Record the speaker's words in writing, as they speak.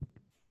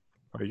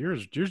Oh, you're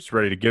just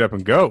ready to get up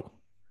and go.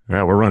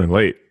 Yeah, we're running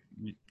late.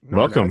 No, we're not.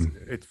 Welcome.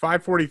 It's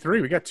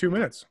 5:43. We got 2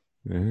 minutes.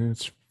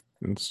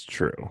 It's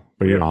true,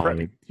 but We you have know how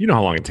prep.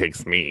 long it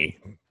takes me.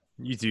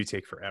 You do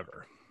take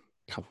forever.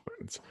 A couple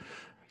minutes.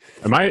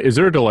 Is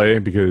there a delay?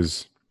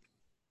 Because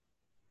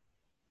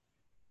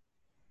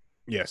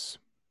Yes.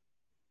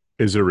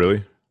 is there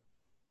really?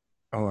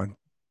 Hold on.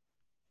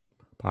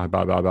 Blah,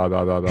 blah, blah, blah,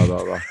 blah, blah,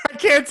 blah, blah. I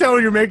can't tell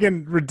when you're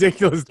making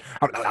ridiculous.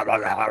 Like, how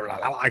am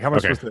I Okay,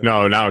 supposed to?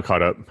 no, now it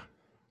caught up.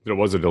 There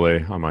was a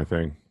delay on my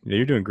thing. Yeah,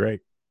 you're doing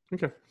great.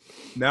 Okay.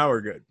 Now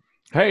we're good.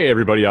 Hey,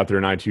 everybody out there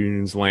in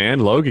iTunes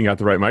land. Logan got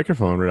the right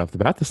microphone right off the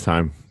bat this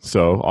time.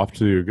 So off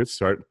to a good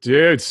start.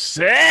 Dude,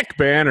 sick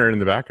banner in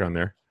the background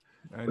there.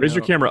 Raise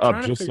your camera I'm up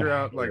trying just to figure a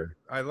out. Like, hair.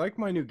 I like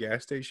my new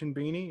gas station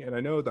beanie, and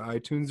I know the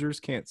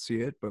iTunesers can't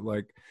see it, but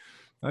like,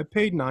 I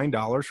paid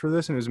 $9 for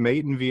this, and it was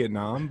made in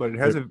Vietnam, but it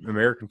has an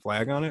American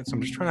flag on it. So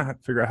I'm just trying to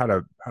figure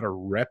out how to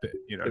rep it.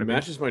 You know what I It mean?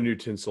 matches my new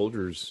Tin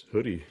Soldiers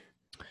hoodie.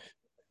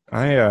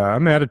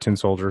 I'm mad at Tin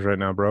Soldiers right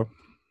now, bro,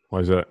 Why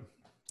is that?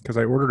 because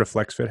I ordered a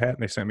flex fit hat and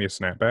they sent me a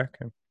snapback.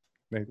 And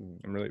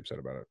I'm really upset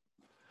about it.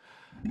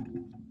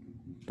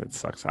 That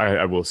sucks.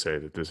 I will say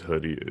that this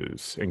hoodie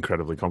is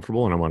incredibly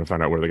comfortable, and I want to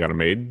find out where they got it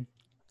made.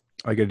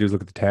 All you gotta do is look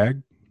at the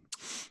tag.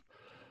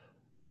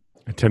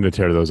 I tend to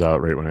tear those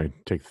out right when I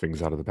take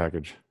things out of the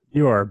package.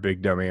 You are a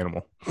big dumb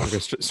animal. Okay,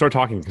 start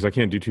talking because I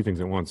can't do two things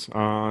at once.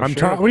 I'm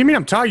talking. What do you mean?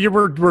 I'm talking.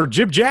 We're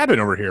jib jabbing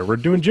over here. We're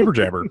doing jibber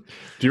jabber. Do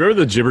you remember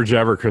the Jibber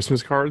Jabber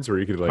Christmas cards where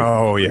you could like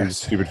Oh, do yes.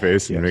 stupid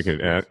face and Yes.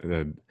 make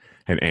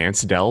an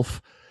ants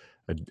delf,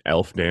 an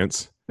elf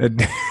dance?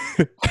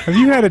 Have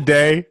you had a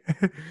day?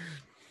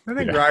 I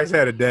think Yeah. Rye's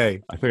had a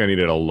day. I think I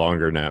needed a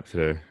longer nap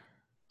today.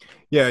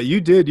 Yeah, you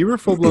did. You were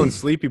full blown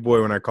sleepy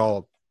boy when I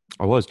called.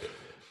 I was.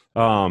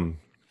 I'm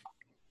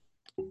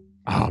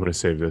gonna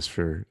save this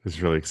for this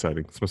is really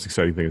exciting. It's the most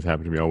exciting thing that's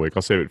happened to me all week.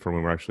 I'll save it for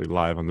when we're actually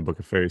live on the Book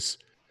of Face.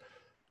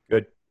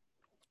 Good.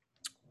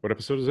 What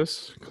episode is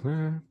this?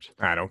 Clapped.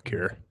 I don't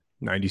care.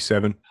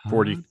 97,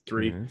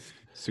 43, Podcast.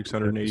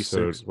 686.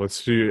 Episode-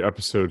 Let's do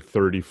episode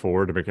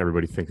 34 to make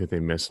everybody think that they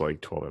missed like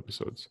 12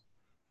 episodes.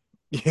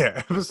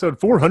 Yeah, episode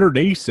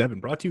 487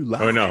 brought to you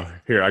live. Oh no,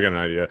 here I got an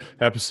idea.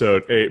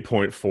 Episode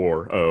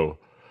 8.40.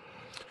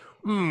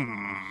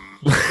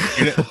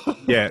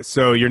 Yeah,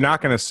 so you're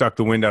not going to suck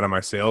the wind out of my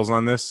sails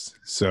on this.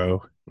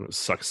 So,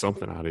 Suck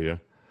something out of you.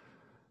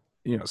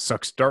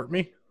 suck start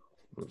me.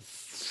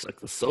 Suck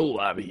the soul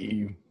out of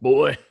you,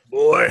 boy.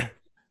 Boy.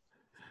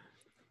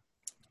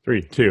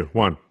 3, 2,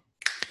 1.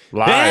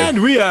 Live.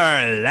 And we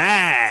are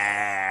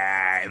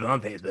live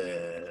on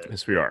Facebook.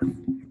 Yes, we are.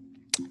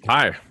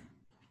 Hi.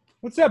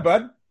 What's up,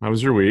 bud? How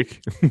was your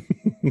week?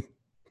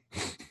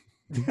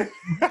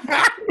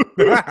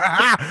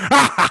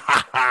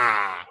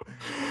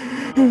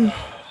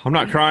 I'm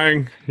not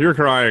crying. You're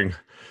crying.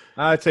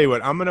 I tell you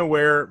what, I'm going to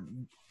wear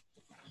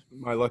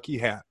my lucky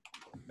hat.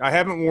 I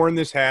haven't worn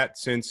this hat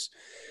since,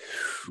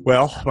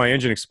 well, my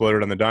engine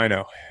exploded on the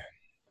dyno.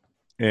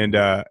 And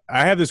I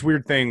have this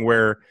weird thing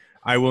where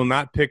I will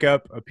not pick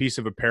up a piece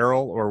of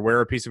apparel or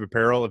wear a piece of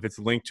apparel if it's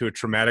linked to a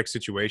traumatic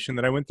situation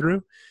that I went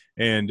through.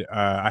 And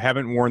I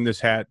haven't worn this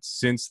hat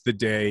since the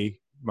day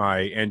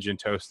my engine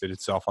toasted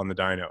itself on the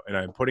dyno. And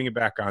I'm putting it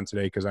back on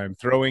today because I'm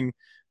throwing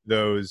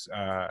those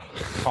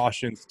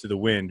cautions to the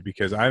wind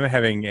because I'm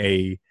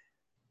having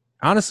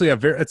honestly,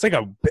 it's like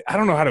I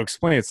don't know how to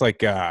explain it. It's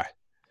like, it's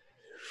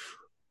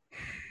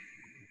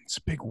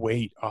a big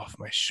weight off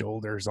my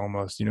shoulders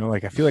almost,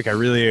 like I feel like I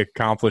really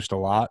accomplished a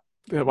lot.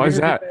 Yeah, why is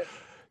that?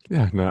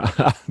 Yeah, no.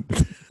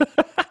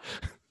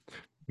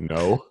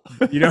 No.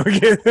 You don't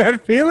get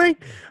that feeling?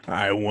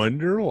 I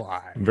wonder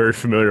why. I'm very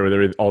familiar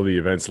with all the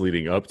events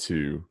leading up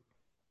to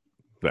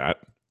that.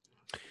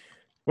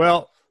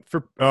 Well,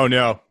 oh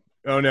no,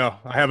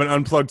 I have an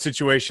unplugged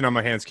situation on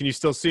my hands. Can you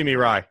still see me,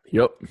 Rye?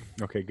 Yep.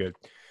 Okay, good.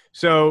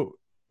 So,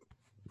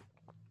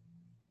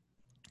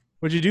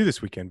 what'd you do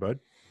this weekend, bud?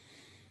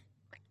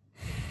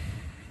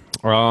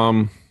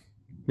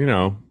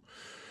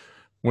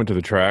 Went to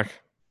the track.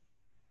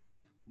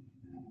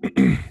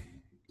 And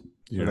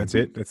that's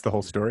it? That's the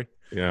whole story?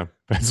 Yeah,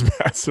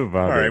 that's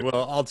about All right, it.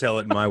 well, I'll tell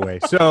it in my way.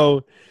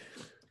 So,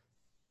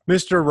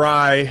 Mr.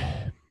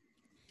 Rye,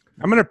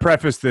 I'm going to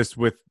preface this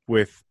with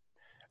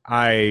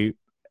I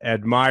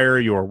admire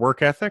your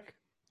work ethic.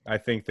 I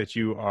think that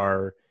you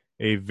are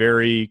a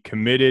very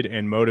committed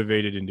and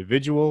motivated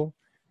individual.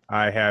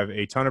 I have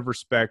a ton of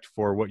respect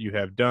for what you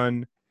have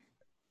done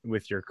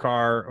with your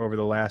car over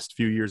the last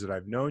few years that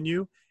I've known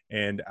you,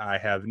 and I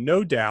have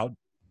no doubt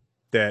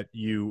that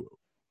you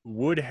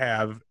would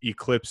have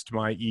eclipsed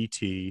my ET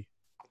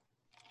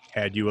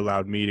had you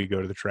allowed me to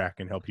go to the track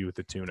and help you with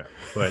the tune-up.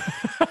 But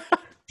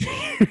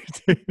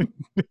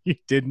you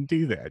didn't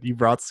do that. You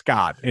brought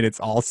Scott, and it's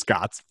all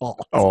Scott's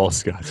fault. All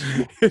Scots.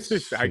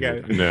 I got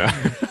it. No.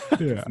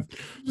 Yeah.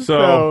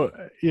 So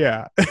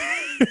yeah.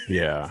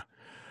 yeah,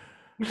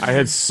 I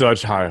had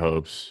such high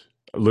hopes.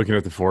 Looking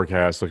at the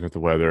forecast, looking at the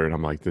weather, and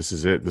I'm like, "This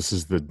is it. This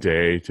is the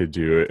day to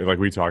do it." And like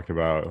we talked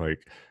about,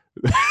 like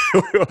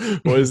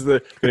Was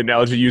the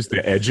analogy used?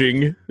 The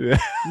edging?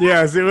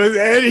 Yes, it was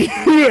Eddie.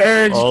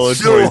 Edged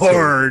so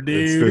hard,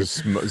 dude.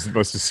 It's the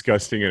most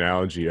disgusting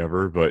analogy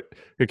ever, but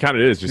it kind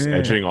of is just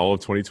edging all of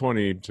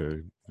 2020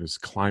 to this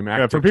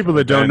climactic. Yeah, for people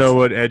that don't know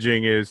what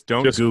edging is,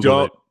 don't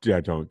Google it.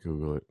 Yeah, don't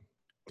Google it.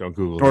 Don't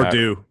Google or that.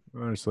 do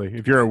honestly.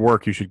 If you're at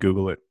work, you should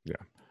Google it. Yeah.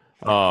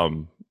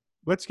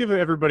 Let's give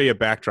everybody a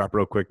backdrop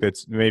real quick.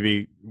 That's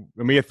we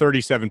have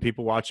 37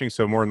 people watching,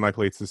 so more than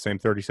likely it's the same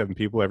 37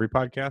 people every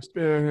podcast.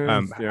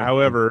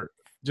 However,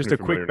 just a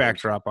quick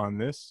backdrop on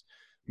this.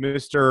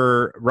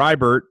 Mr.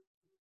 Rybert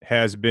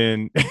has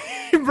been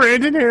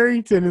Brandon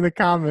Harrington in the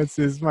comments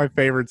is my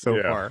favorite so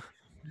far.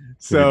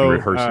 So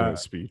rehearsing that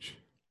speech.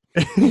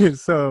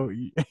 So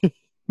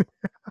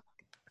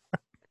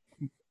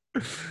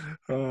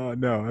no,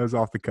 that was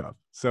off the cuff.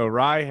 So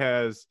Rye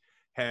has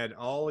had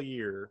all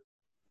year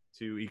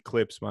to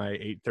eclipse my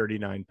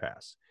 8:39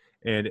 pass.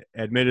 And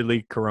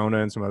admittedly,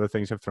 Corona and some other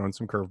things have thrown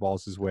some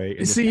curveballs his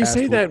way. See, you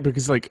say that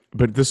because,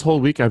 but this whole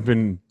week I've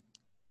been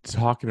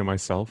talking to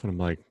myself, and I'm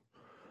like,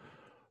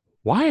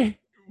 why?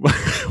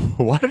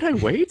 Why did I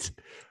wait?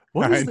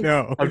 I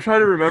know. I'm trying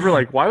to remember,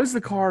 why was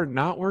the car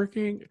not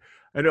working?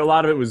 I know a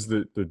lot of it was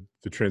the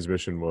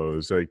transmission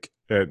woes.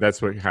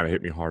 That's what kind of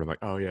hit me hard. I'm like,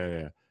 oh,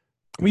 yeah.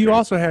 Well, you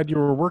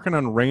were working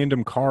on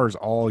random cars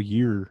all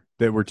year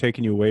that were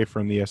taking you away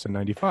from the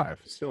SN95.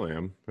 Still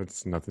am.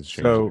 Nothing's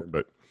changed.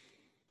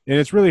 And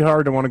it's really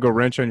hard to want to go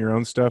wrench on your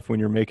own stuff when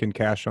you're making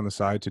cash on the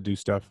side to do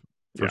stuff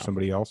for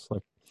somebody else.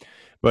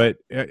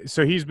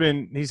 So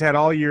he's had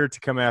all year to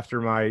come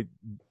after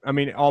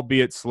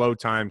albeit slow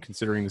time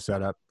considering the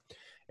setup.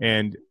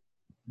 And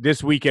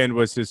this weekend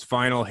was his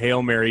final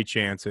Hail Mary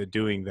chance at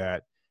doing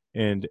that.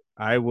 And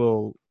I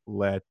will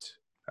let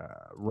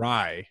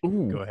Rye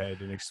go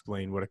ahead and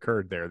explain what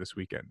occurred there this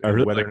weekend. I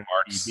really whether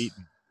like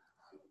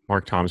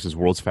Mark Thomas's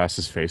world's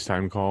fastest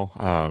FaceTime call.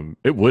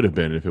 It would have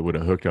been if it would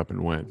have hooked up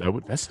and went. That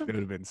would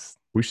have been.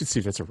 We should see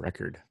if that's a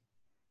record.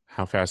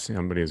 How fast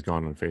somebody has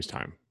gone on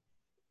FaceTime.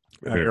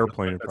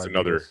 Airplane. That's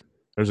another.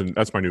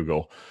 That's my new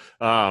goal.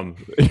 An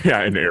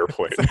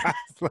airplane.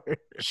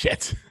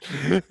 Shit.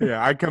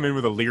 Yeah, I come in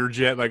with a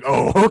Learjet.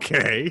 Oh,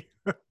 okay.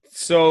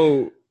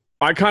 So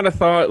I kind of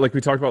thought, we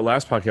talked about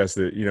last podcast,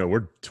 that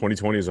we're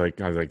 2020 is I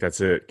was like,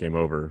 that's it, game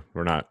over.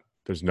 We're not.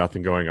 There's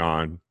nothing going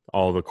on.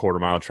 All the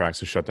quarter-mile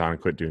tracks have shut down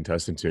and quit doing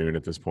test and tune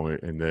at this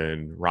point. And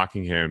then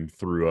Rockingham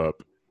threw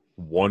up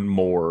one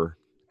more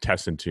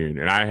test and tune.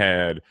 And I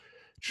had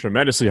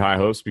tremendously high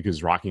hopes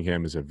because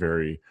Rockingham is a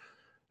very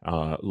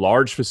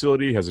large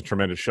facility, has a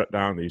tremendous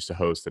shutdown. They used to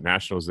host the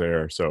Nationals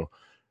there. So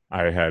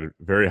I had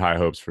very high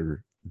hopes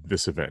for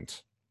this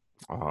event.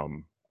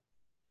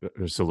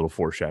 There's a little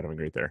foreshadowing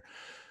right there.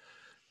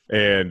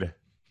 And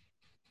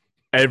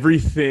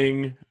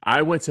everything,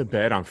 I went to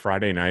bed on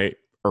Friday night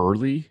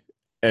early.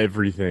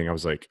 Everything, I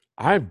was like,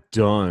 I've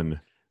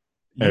done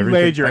everything. You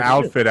laid your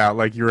outfit out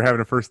like you were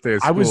having a first day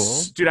of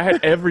school. I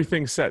had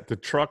everything set. The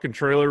truck and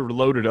trailer were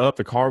loaded up.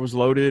 The car was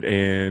loaded,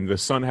 and the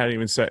sun hadn't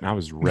even set, and I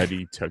was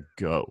ready to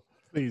go.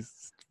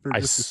 Please,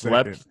 I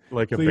slept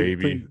like a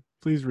baby.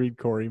 Please read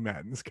Corey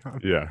Madden's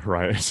comment. Yeah,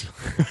 right.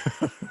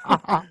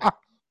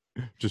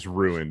 Just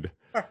ruined.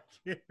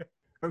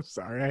 I'm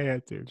sorry, I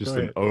had to. Just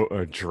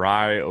a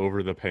dry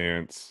over the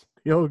pants.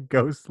 The old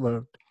ghost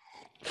load.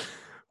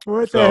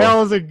 What the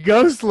hell is a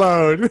ghost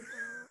load?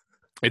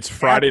 It's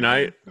Friday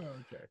night,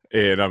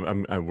 and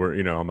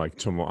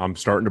I'm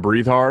starting to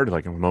breathe hard.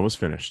 I'm almost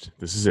finished.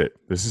 This is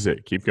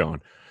it. Keep going.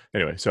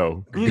 Anyway,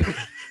 so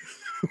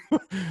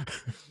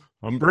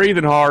I'm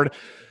breathing hard.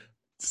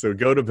 So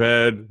go to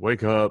bed,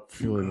 wake up,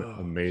 feeling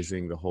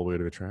amazing the whole way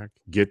to the track.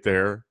 Get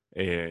there,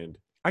 and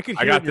I could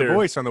hear your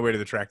voice on the way to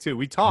the track too.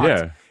 We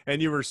talked,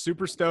 and you were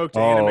super stoked,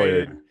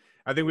 animated. Yeah.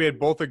 I think we had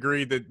both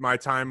agreed that my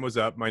time was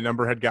up. My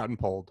number had gotten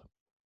pulled.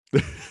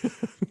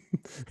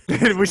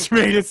 Which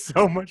made it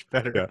so much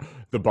better. Yeah,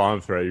 the bomb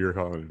threat you're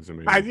calling is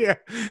amazing.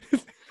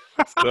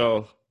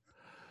 So,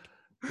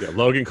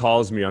 Logan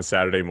calls me on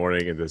Saturday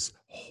morning in this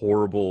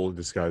horrible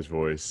disguised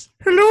voice.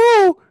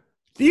 Hello,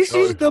 this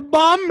is the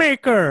bomb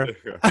maker.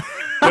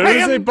 There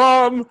is a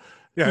bomb,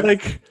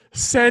 like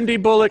Sandy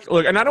Bullock.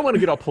 Look, and I don't want to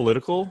get all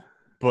political,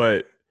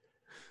 but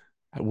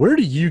where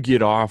do you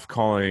get off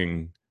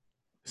calling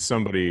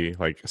somebody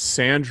like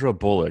Sandra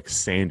Bullock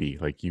Sandy?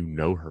 Like you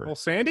know her? Well,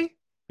 Sandy.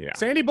 Yeah.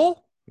 Sandy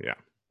Bull? Yeah.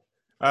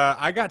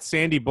 I got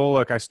Sandy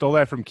Bullock. I stole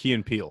that from Key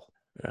and Peele.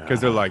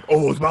 Because they're like,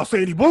 oh, it's about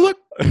Sandy Bullock?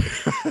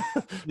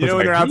 You know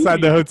when they're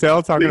outside the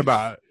hotel talking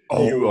about,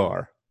 you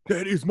are.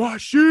 That is my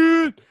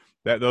shit.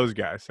 Those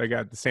guys. I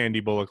got the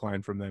Sandy Bullock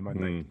line from them, I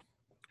think.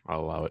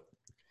 I'll allow it.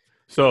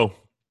 So,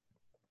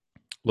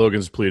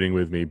 Logan's pleading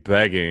with me,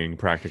 begging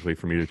practically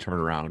for me to turn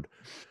around,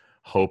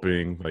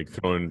 hoping,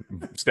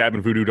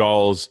 stabbing voodoo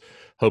dolls,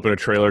 hoping a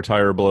trailer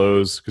tire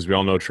blows, because we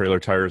all know trailer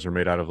tires are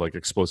made out of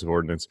explosive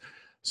ordnance.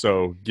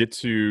 So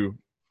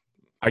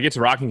I get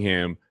to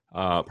Rockingham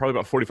probably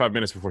about 45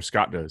 minutes before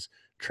Scott does.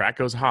 Track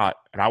goes hot,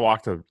 and I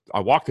walk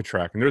the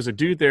track, and there's a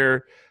dude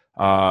there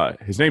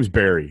His name's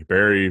Barry.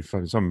 Barry,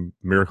 from some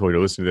miracle you're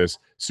listening to this,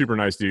 super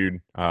nice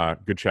dude.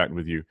 Good chatting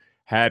with you.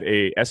 Had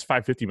a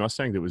S550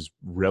 Mustang that was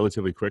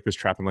relatively quick. Was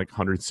trapping like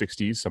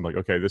 160s. So I'm like,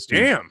 okay, this dude.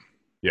 Damn.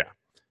 Yeah,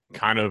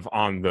 kind of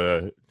on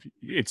the,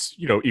 it's,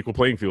 equal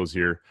playing fields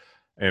here.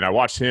 And I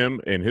watched him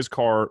and his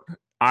car,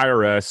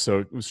 IRS,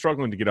 so was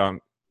struggling to get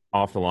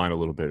off the line a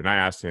little bit. And I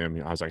asked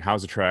him, I was like,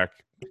 how's the track?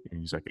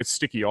 And he's like, it's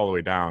sticky all the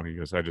way down. He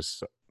goes, I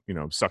just,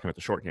 I'm sucking at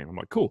the short game. I'm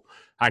like, cool,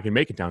 I can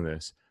make it down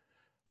this.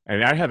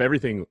 And I have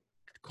everything,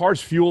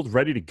 car's fueled,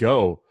 ready to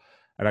go.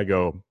 And I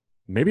go,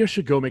 maybe I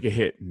should go make a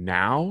hit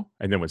now.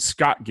 And then when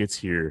Scott gets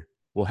here,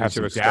 we'll have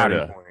some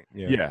data.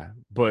 Yeah.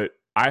 But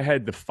I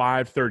had the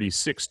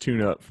 536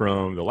 tune-up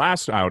from the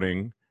last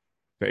outing,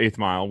 the 8th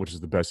mile, which is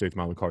the best 8th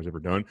mile the car's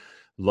ever done,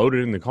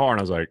 loaded in the car. And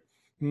I was like,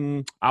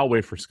 I'll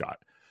wait for Scott.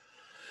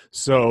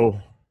 So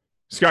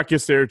Scott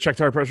gets there, check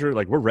tire pressure,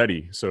 like, we're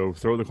ready. So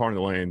throw the car in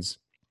the lanes,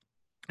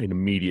 and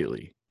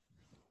immediately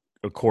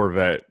a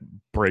Corvette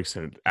breaks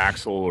an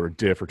axle or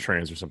diff or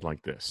trans or something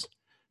like this.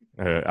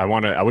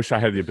 I wish I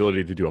had the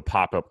ability to do a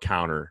pop-up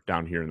counter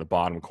down here in the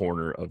bottom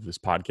corner of this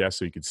podcast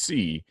so you could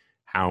see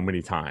how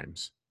many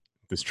times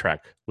this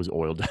track was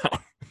oiled down.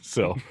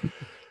 So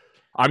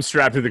I'm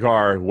strapped to the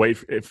car,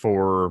 wait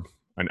for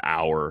an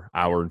hour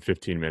and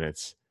 15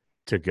 minutes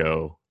to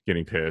go,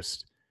 getting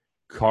pissed.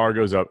 Car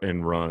goes up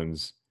and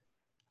runs.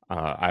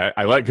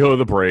 I let go of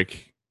the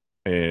brake,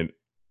 and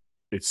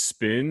it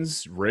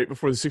spins right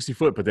before the 60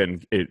 foot, but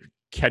then it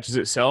catches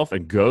itself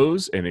and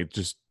goes, and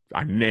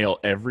I nail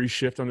every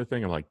shift on the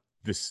thing. I'm like,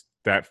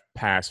 that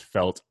pass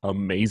felt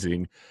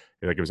amazing.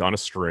 Like it was on a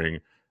string.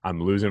 I'm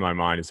losing my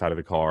mind inside of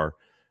the car.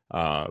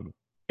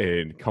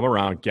 And come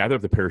around, gather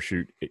up the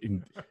parachute.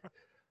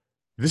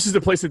 This is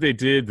the place that they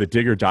did the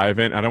dig or die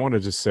event. I don't want to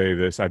just say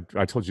this. I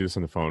told you this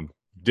on the phone.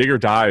 Dig or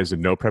die is a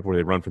no prep where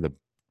they run from the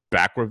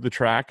back of the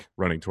track,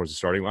 running towards the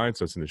starting line.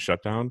 So it's in the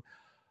shutdown.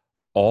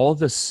 All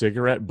the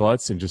cigarette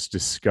butts and just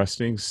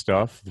disgusting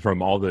stuff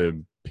from all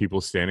the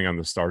people standing on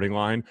the starting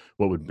line,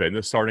 what would bend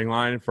the starting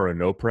line for a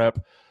no prep,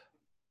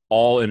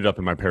 all ended up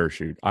in my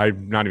parachute.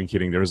 I'm not even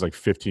kidding. There was like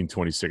 15,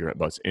 20 cigarette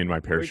butts in my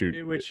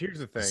parachute. Which here's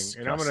the thing,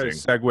 Disgusting. and I'm going to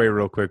segue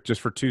real quick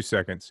just for 2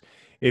 seconds.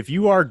 If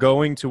you are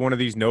going to one of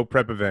these no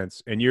prep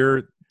events and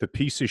you're the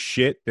piece of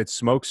shit that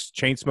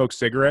chain smokes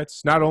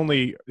cigarettes, not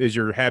only is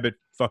your habit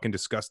fucking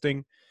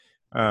disgusting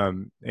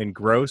and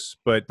gross,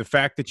 but the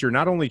fact that you're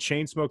not only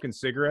chain smoking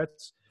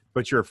cigarettes,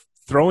 but you're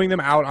throwing them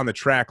out on the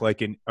track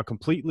like a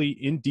completely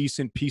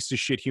indecent piece of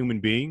shit human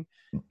being.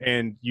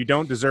 And you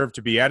don't deserve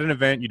to be at an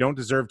event. You don't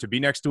deserve to be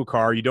next to a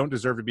car. You don't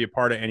deserve to be a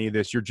part of any of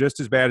this. You're just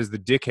as bad as the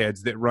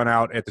dickheads that run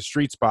out at the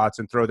street spots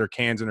and throw their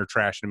cans and their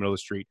trash in the middle of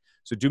the street.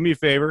 So do me a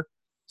favor.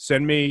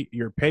 Send me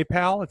your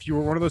PayPal if you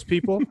were one of those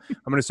people. I'm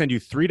going to send you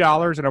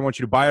 $3, and I want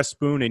you to buy a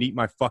spoon and eat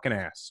my fucking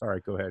ass. All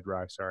right, go ahead,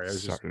 Rye. Sorry.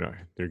 No,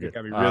 you're good.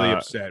 Got me really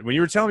upset. When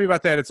you were telling me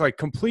about that, it's like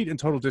complete and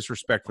total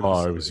disrespect for the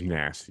facility. It was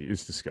nasty.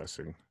 It's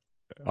disgusting.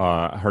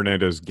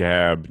 Hernandez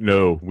Gab.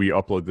 No, we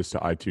upload this to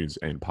iTunes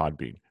and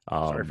Podbean.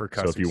 Sorry for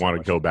cussing. So if you want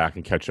to go back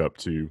and catch up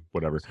to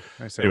whatever.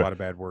 I said a lot of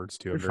bad words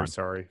too. I'm very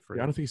sorry for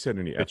I don't think you said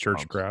any the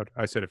church crowd.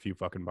 I said a few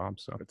fucking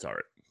bombs. So it's all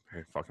right.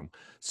 Hey, fuck them.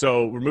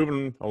 So we're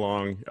moving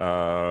along.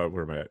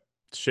 Where am I at?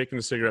 Shaking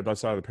the cigarette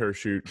butts out of the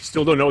parachute.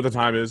 Still don't know what the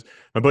time is.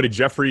 My buddy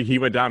Jeffrey, he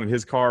went down in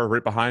his car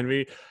right behind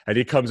me, and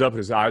he comes up and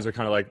his eyes are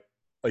kind of like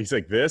he's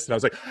like this, and I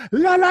was like,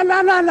 la la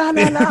la la la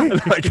la la.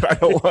 Like I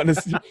don't want to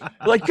see.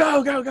 Like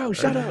go,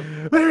 shut up,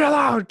 leave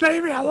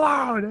me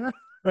alone,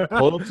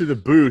 Pull up to the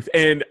booth,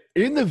 and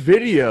in the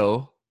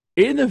video,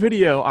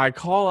 I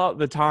call out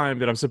the time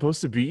that I'm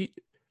supposed to beat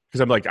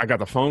because I'm like, I got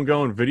the phone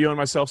going, videoing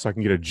myself, so I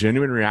can get a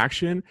genuine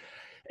reaction.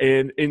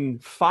 And in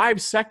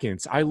 5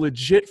 seconds, I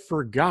legit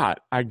forgot.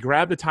 I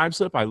grab the time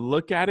slip, I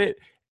look at it,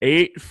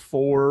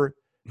 840,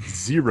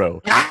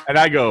 and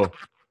I go,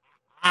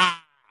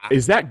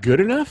 is that good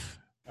enough?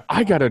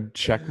 I got to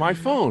check my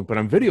phone, but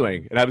I'm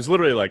videoing. And I was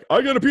literally like,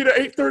 I got to beat at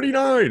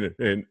 839.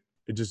 And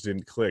it just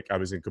didn't click. I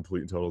was in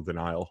complete and total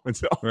denial.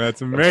 Until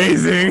that's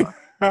amazing.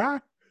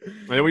 And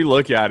then we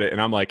look at it,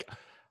 and I'm like,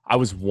 I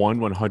was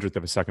 1/100th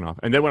of a second off.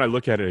 And then when I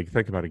look at it and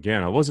think about it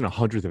again, I wasn't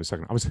 100th of a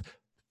second. I was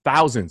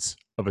thousandths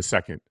of a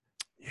second.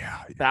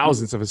 Yeah.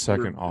 Thousandths of a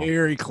second off.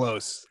 Very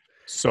close.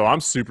 So I'm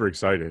super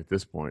excited at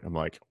this point. I'm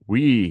like,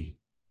 we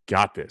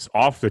got this.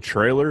 Off the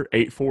trailer,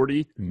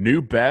 840,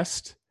 new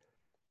best.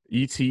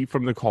 ET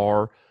from the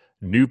car,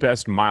 new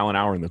best mile an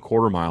hour in the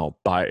quarter mile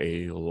by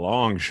a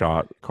long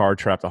shot. Car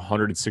trapped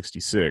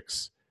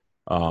 166.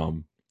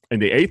 And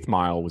the 8th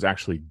mile was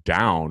actually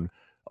down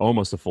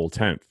almost a full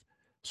 10th.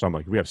 So I'm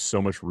like, we have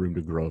so much room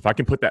to grow. If I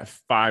can put that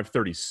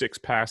 536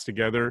 pass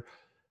together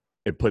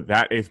and put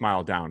that 8th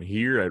mile down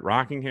here at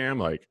Rockingham,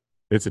 like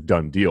it's a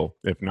done deal.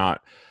 If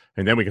not,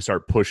 and then we can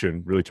start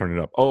pushing, really turning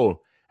it up. Oh,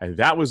 and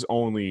that was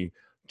only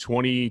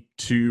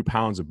 22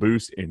 pounds of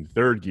boost in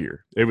third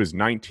gear. It was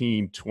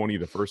 19-20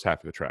 the first half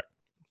of the track.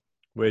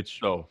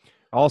 Which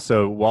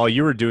also, while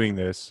you were doing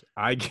this,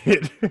 I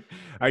get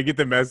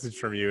the message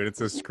from you, and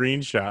it's a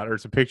screenshot or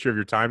it's a picture of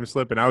your time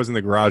slip. And I was in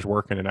the garage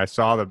working, and I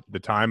saw the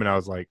time, and I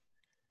was like,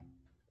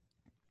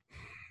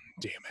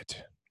 damn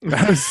it.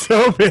 I was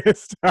so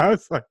pissed. I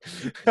was like,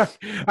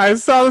 I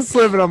saw the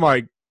slip and I'm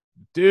like,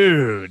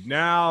 dude,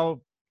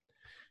 now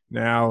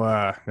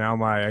I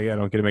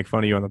don't get to make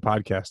fun of you on the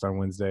podcast on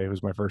Wednesday. It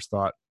was my first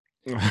thought.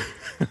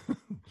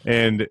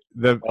 And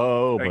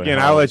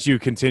I'll let you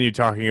continue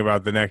talking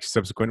about the next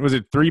subsequent. Was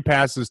it 3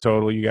 passes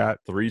total? You got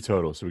 3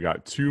 total, so we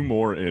got 2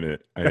 more in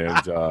it.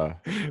 And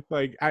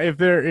if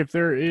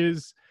there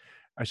is,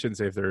 I shouldn't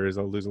say if there is,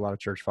 I'll lose a lot of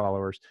church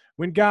followers.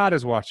 When God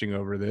is watching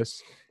over this,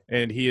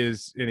 and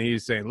he's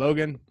saying,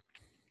 Logan,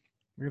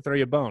 we're gonna throw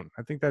you a bone.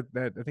 I think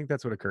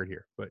that's what occurred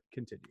here. But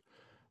continue.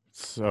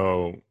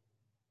 So,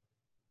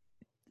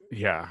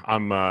 yeah,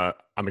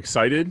 I'm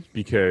excited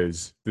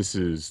because this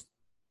is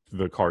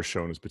the car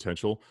showing its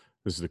potential.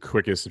 This is the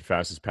quickest and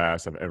fastest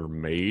pass I've ever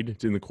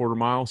made in the quarter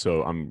mile,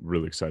 so I'm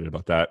really excited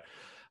about that.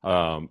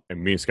 And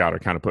me and Scott are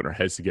kind of putting our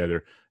heads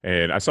together.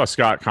 And I saw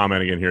Scott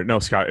commenting in here. No,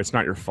 Scott, it's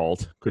not your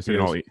fault. Quit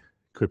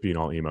being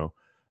all emo.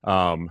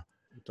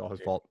 It's all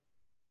his fault.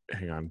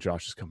 Hang on,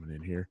 Josh is coming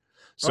in here.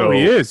 So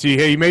he is.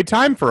 He made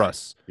time for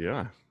us.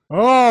 Yeah.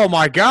 Oh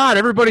my God!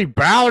 Everybody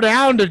bow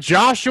down to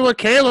Joshua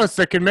Kalis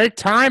that can make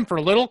time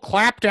for Little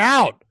Clapped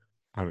Out.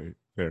 I mean,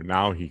 there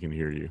now he can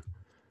hear you.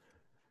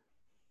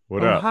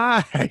 What up?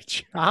 Hi,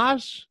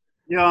 Josh.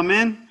 Yo, I'm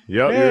in.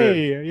 Yep.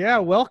 Hey, yeah,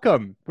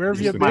 welcome. Where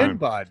have you been,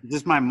 bud? Is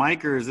this my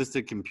mic or is this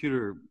the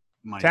computer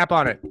mic? Tap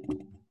on it.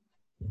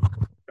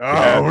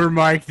 Oh, we're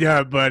mic'd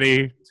up,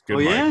 buddy. It's good. Oh,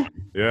 yeah?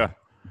 Yeah.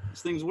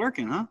 This thing's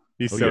working, huh?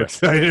 He's so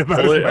excited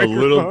about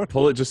it.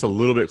 Pull it just a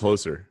little bit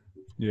closer.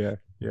 Yeah.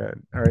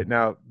 All right,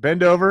 now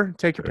bend over,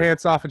 take your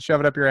pants off, and shove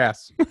it up your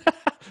ass. All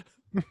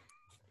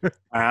right,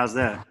 how's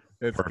that?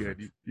 That's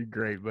good. You're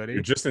great, buddy.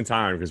 You're just in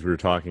time because we were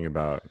talking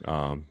about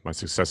my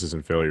successes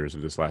and failures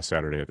of this last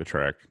Saturday at the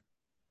track.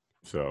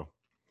 So,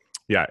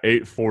 yeah,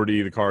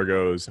 840 the car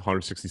goes,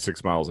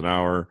 166 miles an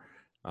hour,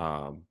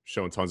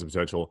 showing tons of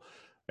potential.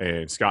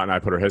 And Scott and I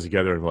put our heads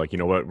together and we're like, you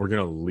know what? We're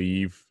going to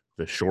leave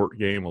the short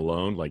game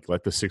alone. Like,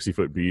 let the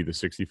 60-foot be the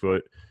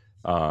 60-foot.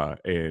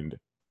 And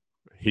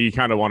he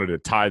kind of wanted to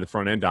tie the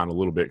front end down a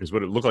little bit because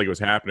what it looked like was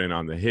happening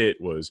on the hit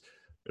was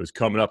it was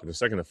coming up. And the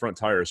second the front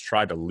tires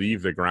tried to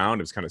leave the ground,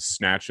 it was kind of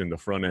snatching the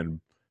front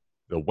end,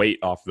 the weight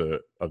off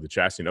of the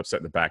chassis and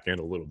upsetting the back end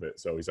a little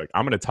bit. So he's like,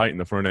 I'm going to tighten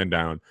the front end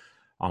down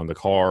on the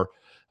car.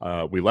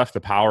 We left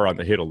the power on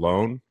the hit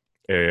alone,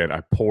 and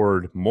I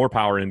poured more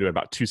power into it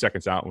about 2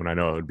 seconds out when I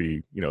know it would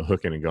be,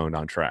 hooking and going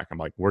down track. I'm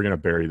like, we're going to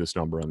bury this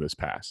number on this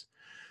pass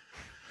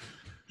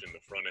in the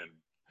front end.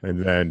 And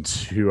then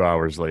 2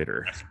 hours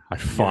later, I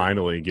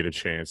finally get a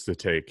chance to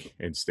take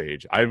and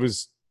stage.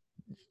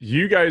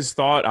 You guys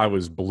thought I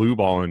was blue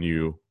balling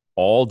you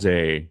all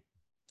day.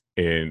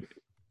 And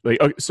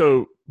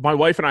so my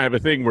wife and I have a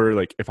thing where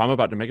if I'm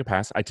about to make a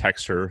pass, I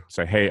text her,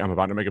 say, hey, I'm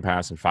about to make a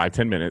pass in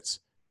 5-10 minutes.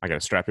 I got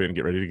to strap in and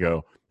get ready to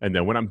go. And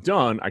then when I'm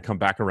done, I come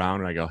back around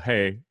and I go,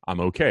 hey, I'm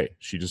okay.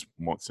 She just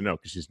wants to know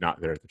because she's not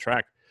there at the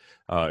track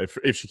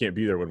if she can't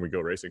be there when we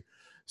go racing.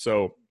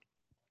 So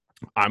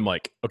I'm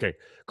like, okay,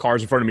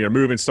 cars in front of me are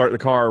moving. Start the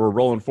car. We're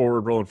rolling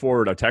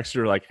forward. I text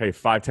her hey,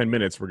 5-10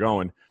 minutes. We're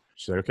going.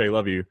 She's like, okay,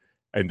 love you.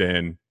 And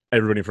then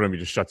everybody in front of me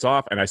just shuts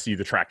off and I see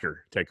the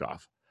tractor take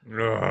off.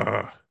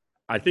 Ugh.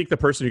 I think the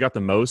person who got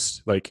the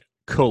most,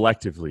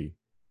 collectively,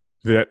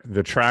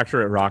 the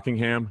tractor at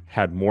Rockingham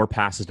had more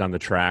passes down the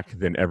track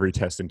than every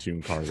test and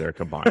tune car there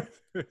combined.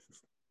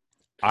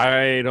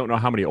 I don't know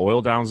how many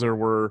oil downs there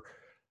were.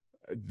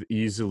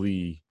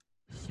 Easily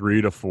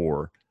 3 to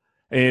 4.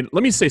 And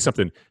let me say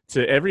something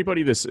to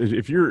everybody.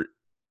 If you're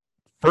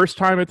first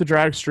time at the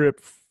drag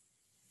strip,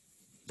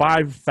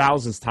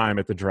 5,000th time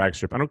at the drag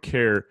strip, I don't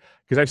care,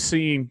 because I've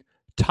seen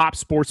top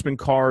sportsman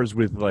cars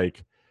with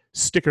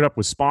stickered up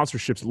with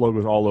sponsorships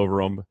logos all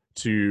over them,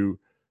 to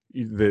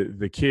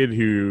the kid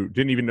who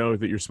didn't even know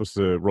that you're supposed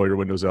to roll your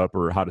windows up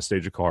or how to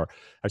stage a car.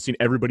 I've seen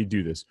everybody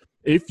do this.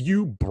 If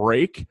you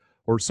break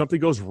or something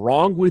goes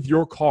wrong with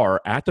your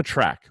car at the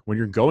track when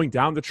you're going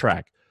down the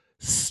track,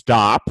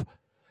 stop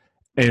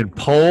and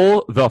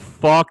pull the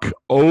fuck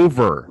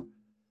over.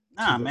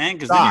 Nah, man,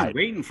 because then you're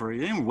waiting for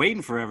you. They ain't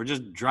waiting forever.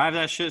 Just drive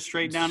that shit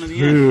straight down to the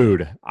end.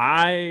 Dude,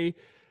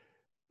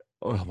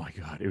 oh my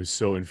God, it was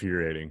so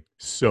infuriating.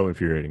 So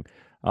infuriating.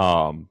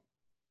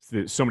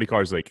 So many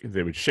cars,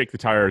 they would shake the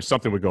tires,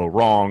 something would go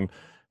wrong.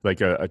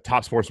 A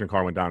top sportsman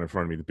car went down in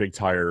front of me, the big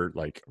tire,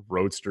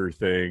 roadster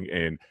thing,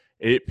 and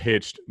it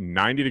pitched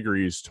 90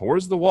 degrees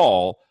towards the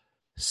wall,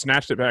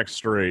 snatched it back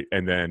straight,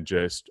 and then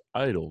just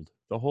idled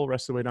the whole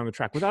rest of the way down the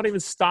track without even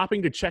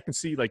stopping to check and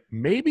see,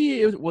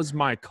 maybe it was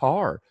my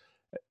car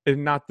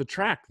and not the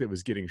track that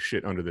was getting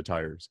shit under the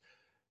tires.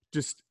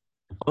 Just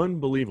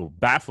unbelievable.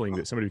 Baffling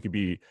that somebody could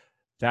be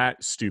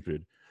that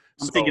stupid.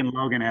 I'm thinking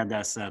Logan had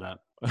that set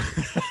up.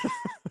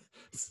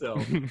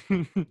 So,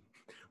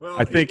 well,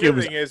 I think the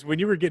thing is, when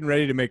you were getting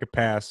ready to make a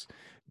pass,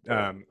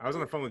 I was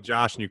on the phone with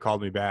Josh and you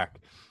called me back,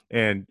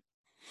 and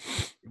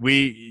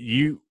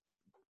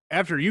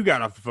after you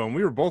got off the phone,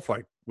 we were both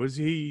like, was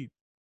he?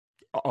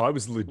 Oh, I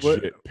was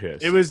legit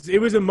pissed. It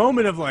was a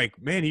moment of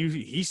man,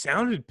 he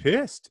sounded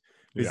pissed.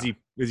 Is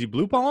he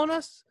blue balling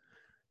us?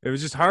 It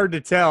was just hard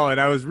to tell,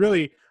 and I was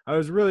really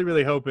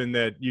hoping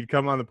that you'd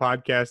come on the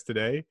podcast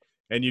today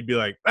and you'd be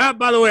like,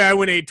 by the way, I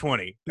went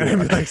 820. And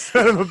I'd be like,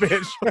 son of a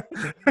bitch.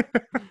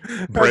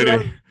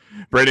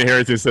 Brandon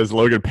Harrington says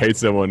Logan paid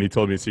someone. He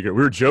told me a secret.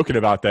 We were joking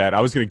about that.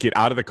 I was going to get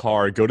out of the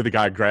car, go to the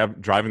guy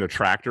driving the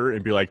tractor,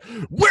 and be like,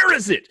 "Where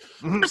is it?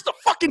 Where's the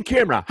fucking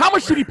camera? How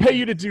much did he pay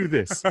you to do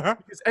this?"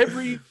 Because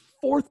every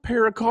fourth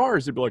pair of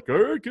cars, they'd be like,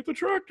 "Hey, get the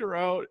tractor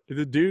out." And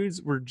the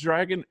dudes were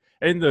dragging,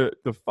 and the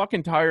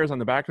fucking tires on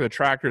the back of the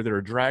tractor that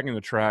are dragging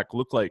the track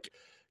look like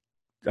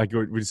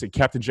we say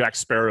Captain Jack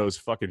Sparrow's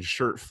fucking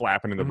shirt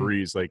flapping in the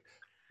breeze. Like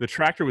the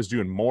tractor was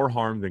doing more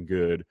harm than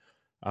good.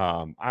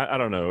 I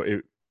don't know.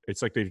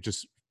 It's like they've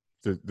just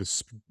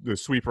the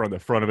sweeper on the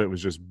front of it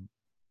was just,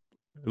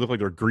 it looked like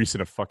they were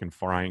greasing a fucking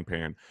frying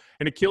pan,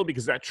 and it killed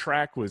because that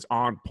track was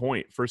on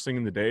point. First thing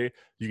in the day,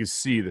 you could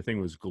see the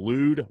thing was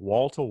glued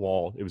wall to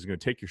wall. It was going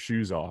to take your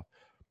shoes off,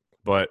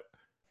 but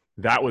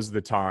that was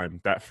the time,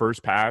 that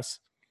first pass,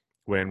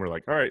 when we're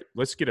like, all right,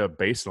 let's get a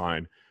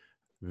baseline.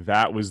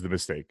 That was the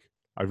mistake.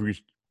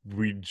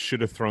 We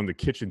should have thrown the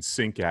kitchen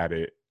sink at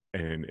it,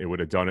 and it would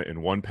have done it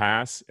in one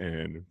pass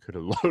and could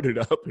have loaded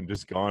up and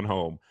just gone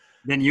home.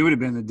 Then you would have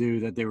been the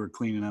dude that they were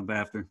cleaning up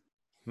after.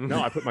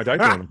 No, I put my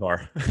diaper on the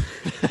car.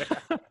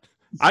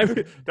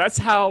 That's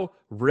how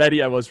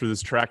ready I was for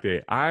this track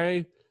day.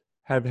 I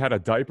have had a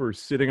diaper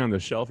sitting on the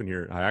shelf in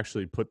here. I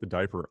actually put the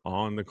diaper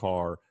on the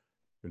car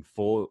in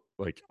full.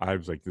 Like, I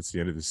was like, this is the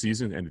end of the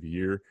season, end of the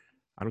year.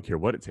 I don't care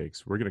what it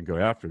takes. We're going to go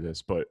after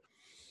this. But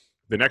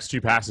the next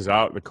two passes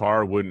out, the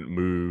car wouldn't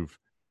move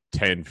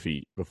 10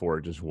 feet before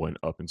it just went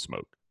up in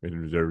smoke.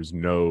 And there was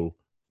no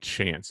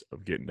chance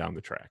of getting down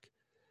the track.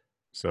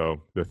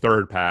 So the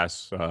third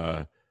pass,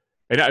 and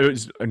it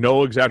was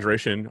no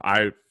exaggeration.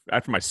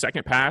 After my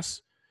second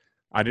pass,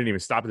 I didn't even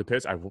stop at the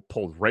pits. I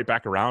pulled right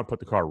back around, put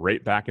the car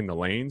right back in the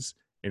lanes,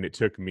 and it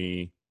took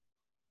me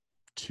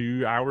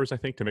 2 hours, I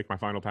think, to make my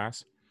final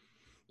pass.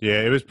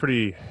 Yeah, it was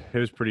pretty.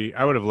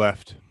 I would have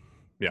left.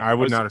 Yeah, I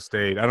would not have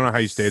stayed. I don't know how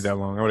you stayed that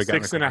long. I would have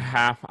gotten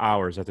 6.5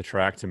 hours at the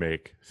track to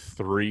make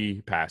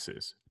 3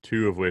 passes,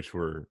 2 of which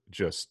were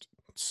just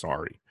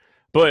sorry.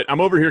 But I'm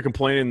over here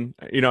complaining,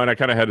 and I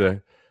kind of had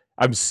to.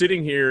 I'm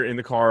sitting here in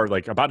the car,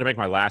 like about to make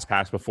my last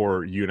pass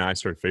before you and I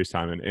started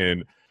FaceTiming,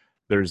 and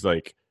there's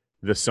like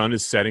the sun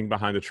is setting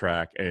behind the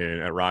track,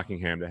 and at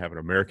Rockingham they have an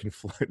American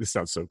flag. This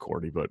sounds so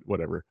corny, but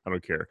whatever. I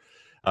don't care.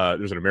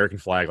 There's an American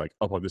flag like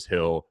up on this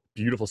hill,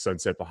 beautiful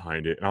sunset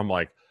behind it, and I'm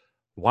like,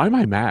 why am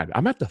I mad?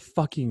 I'm at the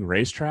fucking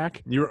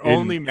racetrack. You're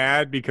only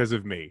mad because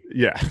of me.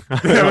 Yeah.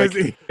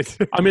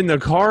 I'm in the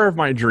car of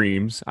my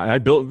dreams. I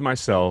built it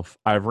myself.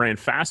 I've ran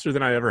faster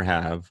than I ever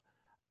have,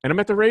 and I'm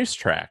at the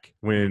racetrack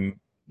when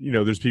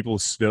there's people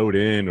snowed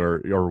in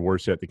or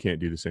worse yet, they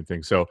can't do the same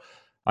thing. So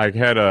I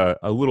had a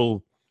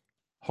little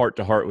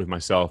heart-to-heart with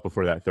myself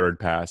before that third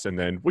pass, and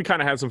then we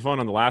kind of had some fun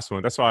on the last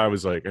one. That's why I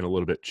was like in a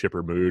little bit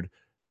chipper mood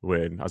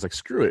when I was like,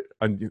 screw it.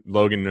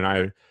 Logan and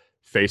I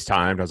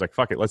FaceTimed. I was like,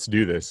 fuck it, let's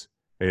do this.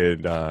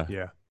 And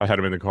I had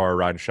him in the car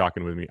riding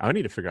shotgun with me. I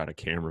need to figure out a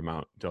camera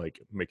mount to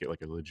like make it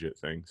like a legit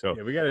thing. So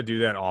yeah, we got to do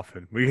that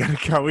often. We got to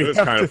come. It was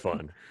kind of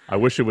fun. I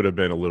wish it would have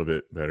been a little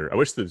bit better. I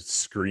wish the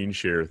screen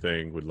share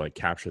thing would like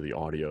capture the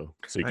audio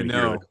so you can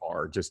hear the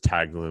car. Just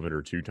tag the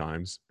limiter 2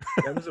 times.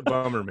 That was a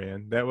bummer,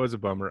 man. That was a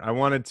bummer. I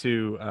wanted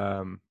to.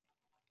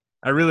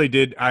 I really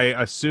did. I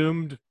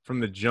assumed from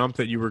the jump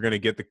that you were going to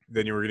get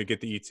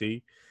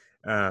the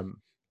ET,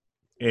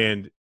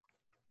 and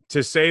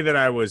to say that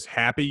I was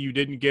happy you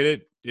didn't get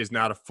it is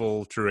not a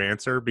full true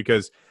answer,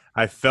 because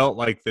I felt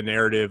like the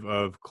narrative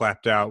of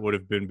clapped out would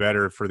have been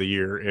better for the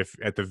year if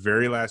at the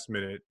very last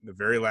minute, the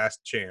very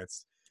last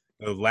chance,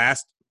 the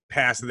last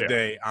pass of the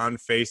day on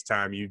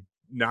FaceTime, you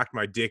knocked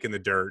my dick in the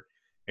dirt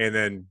and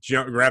then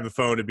grab the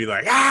phone and be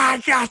like,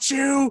 I got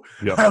you.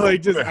 Yep. I felt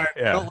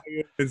like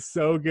it was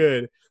so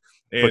good.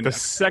 But the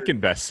second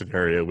best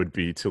scenario would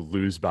be to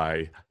lose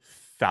by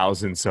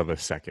thousandths of a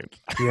second.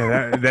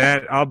 Yeah,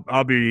 that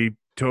I'll be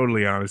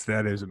totally honest,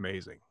 that is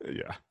amazing.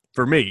 Yeah.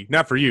 For me,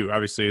 not for you,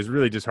 obviously. It's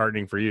really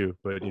disheartening for you,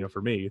 but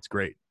for me, it's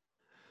great.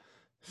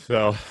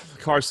 So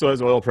the car still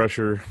has oil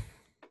pressure.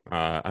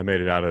 I made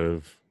it out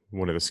of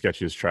one of the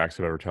sketchiest tracks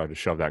I've ever tried to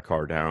shove that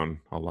car down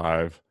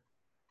alive.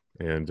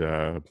 And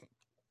I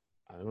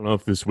don't know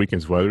if this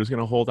weekend's weather is going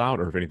to hold out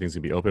or if anything's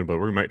going to be open, but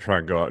we might try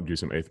and go out and do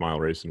some 8th mile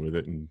racing with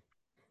it and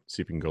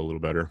see if we can go a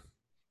little better.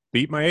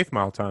 Beat my 8th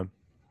mile time.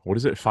 What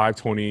is it?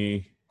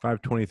 5:20?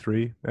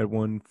 5:23 at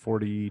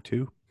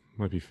 1:42.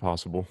 Might be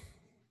possible.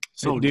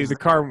 So dude, the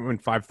car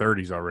went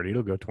 5:30s already.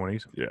 It'll go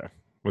 20s. Yeah.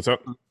 What's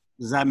up?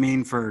 Does that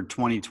mean for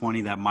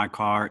 2020 that my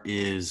car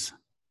is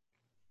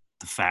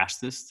the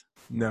fastest?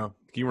 No,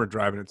 you weren't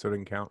driving it, so it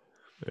didn't count.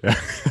 Yeah.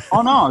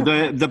 Oh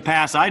no, the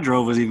pass I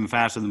drove was even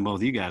faster than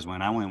both you guys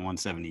went. I went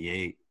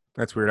 178.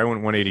 That's weird. I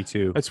went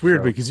 182. That's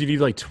weird because you need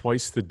like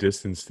twice the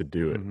distance to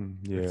do it.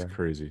 Mm-hmm. Yeah, it's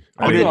crazy.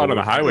 I'll go out on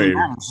the highway.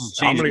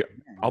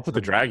 I'll put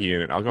the draggy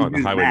in it. I'll go on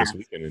the highway this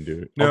weekend and do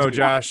it. No,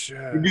 Josh.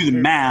 You do the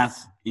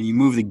math and you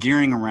move the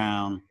gearing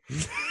around.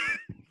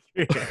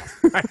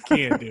 I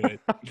can't do it.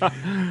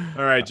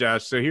 All right,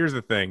 Josh. So here's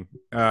the thing.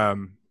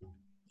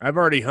 I've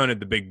already hunted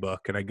the big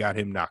buck, and I got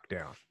him knocked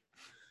down.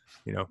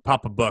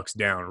 Papa Buck's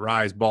down.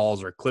 Rise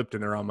balls are clipped,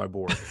 and they're on my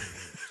board.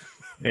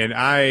 And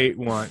I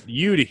want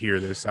you to hear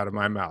this out of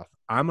my mouth.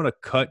 I'm going to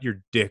cut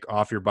your dick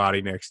off your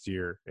body next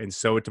year and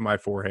sew it to my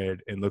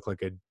forehead and look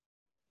like a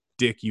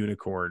dick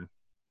unicorn.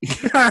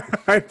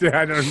 I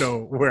don't know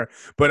where,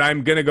 but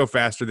I'm going to go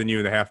faster than you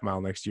in the half mile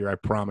next year. I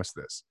promise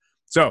this.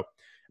 So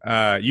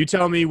you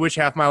tell me which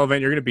half mile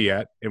event you're going to be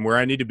at and where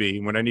I need to be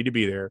and when I need to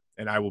be there.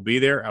 And I will be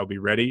there. I'll be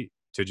ready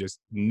to just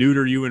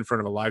neuter you in front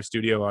of a live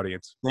studio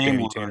audience. Same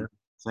one. Tanner.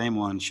 Same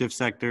one. Shift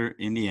Sector,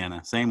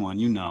 Indiana. Same one.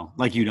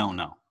 Like you don't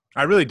know.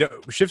 I really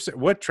don't. Shifts.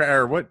 What?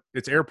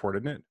 It's airport,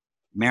 isn't it?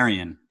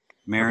 Marion,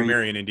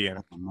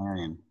 Indiana.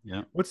 Marion.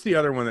 Yeah. What's the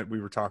other one that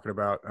we were talking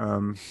about?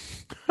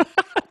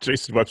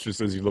 Jason Webster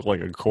says you look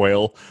like a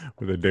quail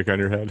with a dick on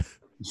your head.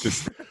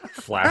 Just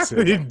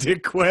flaccid.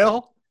 Dick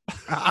quail.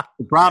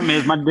 The problem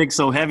is my dick's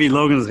so heavy,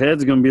 Logan's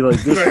head's gonna be like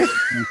this.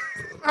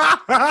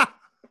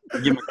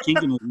 Give him a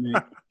kink in his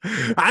neck.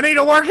 I need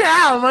to work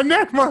out. My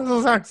neck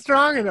muscles aren't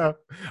strong enough.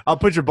 I'll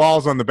put your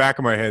balls on the back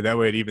of my head. That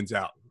way it evens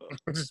out.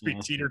 I'll just be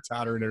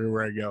teeter-tottering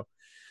everywhere I go.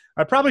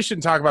 I probably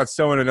shouldn't talk about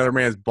sewing another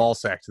man's ball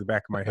sack to the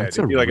back of my head. I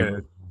think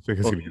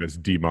it's going to get us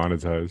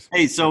demonetized.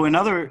 Hey, so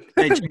check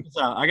this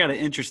out. I got an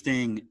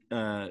interesting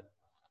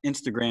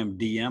Instagram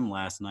DM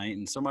last night,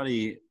 and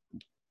somebody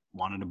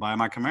wanted to buy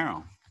my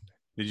Camaro.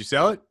 Did you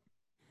sell it?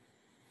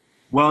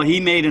 Well, he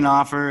made an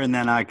offer, and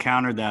then I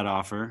countered that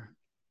offer.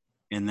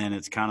 And then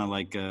it's kind of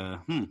like,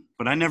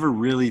 but I never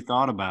really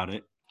thought about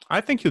it.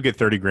 I think you'll get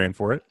 $30,000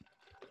 for it.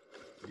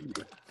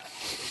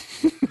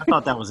 I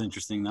thought that was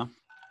interesting, though.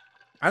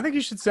 I think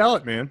you should sell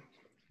it, man.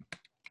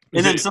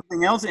 And then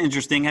something else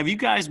interesting. Have you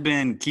guys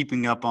been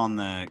keeping up on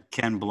the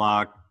Ken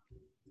Block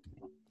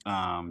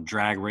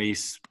drag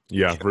race?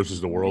 Yeah, versus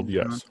the world,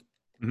 yes.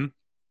 Mm-hmm.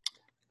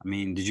 I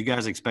mean, did you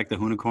guys expect the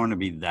Unicorn to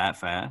be that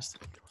fast?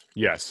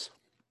 Yes.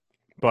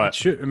 But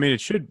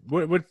it should.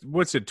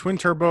 What's it? Twin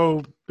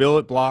turbo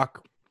billet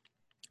block?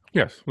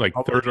 Yes, like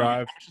third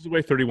drive. Which is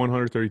weigh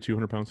 3,100,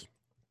 3,200 pounds,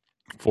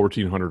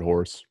 1,400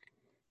 horse.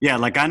 Yeah,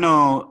 like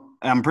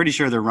I'm pretty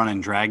sure they're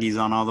running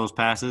draggies on all those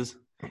passes.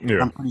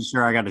 Yeah. I'm pretty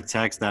sure I got a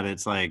text that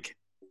it's like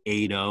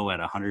 8.0 at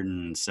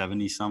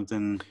 170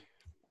 something.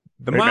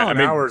 The mile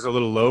an hour is a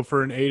little low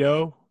for an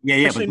 8.0. Yeah.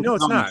 Actually, no,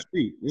 it's not.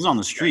 This is on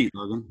the street,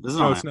 Logan.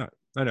 It's not.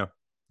 I know.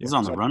 This is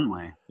on the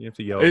runway. You have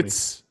to yell at me.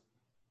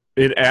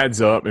 It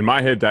adds up. In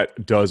my head,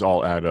 that does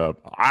all add up.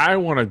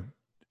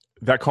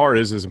 That car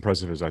is as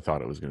impressive as I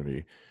thought it was going to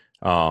be.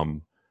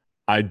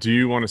 I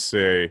do want to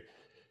say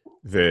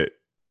that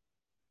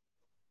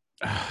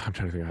I'm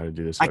trying to think of how to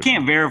do this. I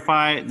can't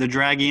verify the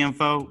draggy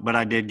info, but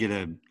I did get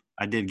a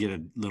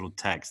little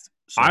text.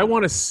 So. I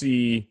want to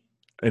see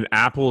an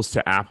apples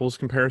to apples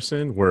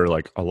comparison where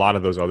like a lot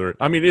of those other,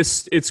 I mean,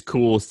 it's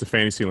cool. It's the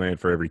fantasy land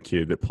for every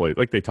kid that played,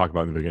 like they talk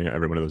about in the beginning of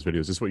every one of those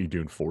videos. It's what you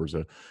do in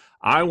Forza.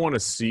 I want to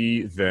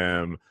see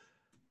them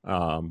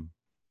on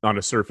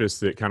a surface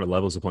that kind of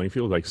levels the playing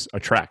field, like a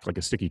track, like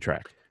a sticky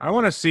track. I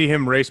want to see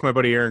him race my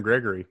buddy Aaron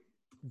Gregory.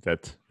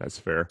 That's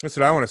fair. That's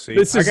what I want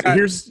to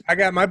see. I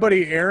got my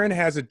buddy Aaron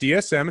has a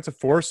DSM. It's a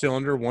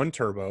 4-cylinder, 1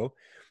 turbo,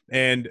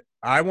 and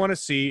I want to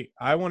see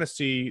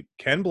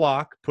Ken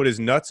Block put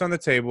his nuts on the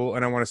table,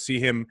 and I want to see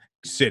him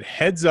sit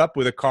heads up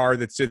with a car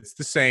that sits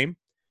the same,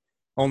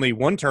 only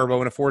 1 turbo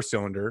and a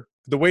 4-cylinder.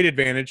 The weight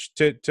advantage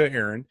to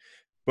Aaron,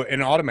 but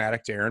an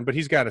automatic to Aaron, but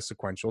he's got a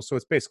sequential, so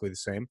it's basically the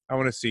same. I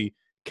want to see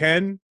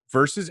Ken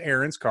versus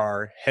Aaron's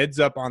car heads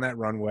up on that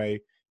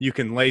runway. You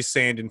can lay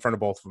sand in front of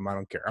both of them. I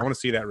don't care. I want to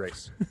see that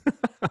race.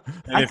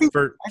 And if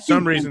for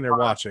some reason they're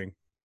watching.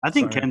 I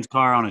think Ken's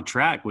car on a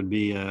track would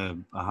be a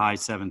high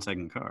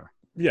 7-second car.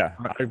 Yeah,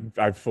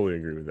 I fully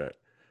agree with that.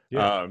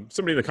 Yeah.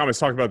 Somebody in the comments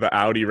talked about the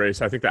Audi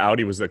race. I think the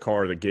Audi was the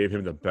car that gave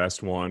him the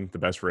best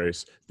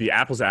race. The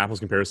apples to apples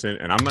comparison,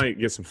 and I might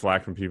get some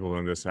flack from people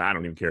on this. I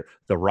don't even care.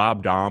 The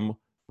Rob Dahm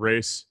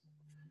race.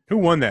 Who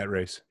won that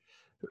race?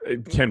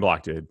 Ken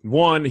Block did.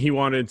 One, he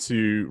wanted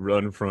to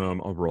run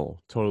from a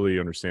roll. Totally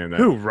understand that.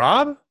 Who,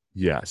 Rob?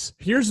 Yes.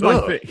 Here's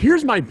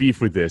my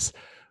beef with this.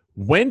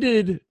 When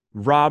did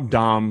Rob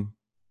Dahm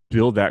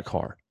build that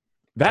car?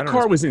 That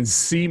car was in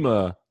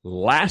SEMA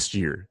last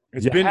year.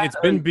 It's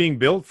been being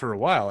built for a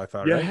while, I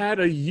thought. You had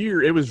a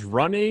year. It was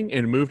running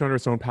and moved under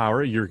its own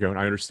power a year ago, and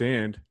I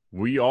understand.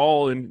 We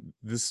all in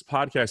this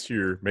podcast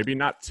here, maybe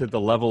not to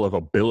the level of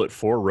a billet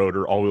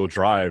 4-rotor all-wheel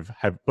drive,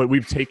 but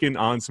we've taken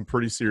on some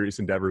pretty serious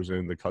endeavors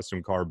in the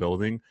custom car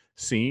building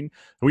scene. And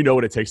we know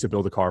what it takes to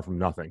build a car from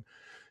nothing.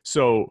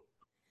 So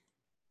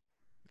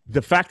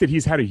the fact that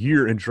he's had a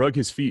year and drug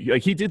his feet,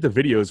 like he did the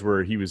videos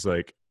where he was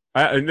like,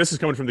 and this is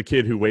coming from the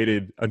kid who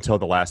waited until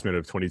the last minute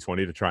of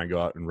 2020 to try and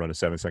go out and run a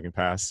 7-second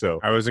pass. So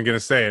I wasn't going to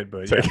say it,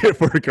 but take it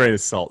for a grain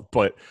of salt.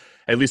 But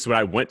at least when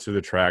I went to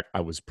the track, I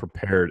was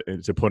prepared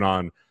to put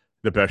on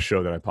the best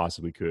show that I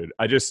possibly could.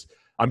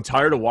 I'm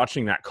tired of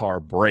watching that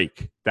car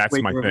break.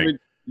 That's my thing.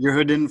 Your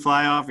hood didn't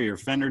fly off, or your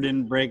fender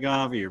didn't break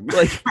off, or your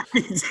Like,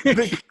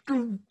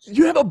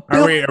 you have a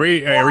Are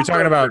we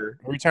talking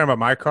about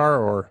my car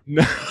or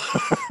No.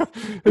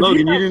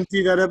 Logan, you didn't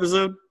see that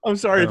episode? I'm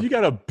sorry, No. if you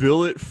got a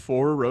billet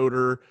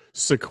 4-rotor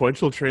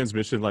sequential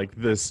transmission like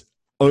this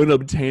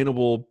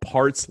unobtainable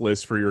parts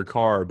list for your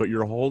car, but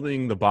you're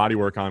holding the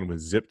bodywork on with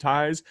zip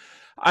ties,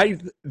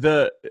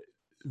 the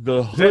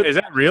hood, is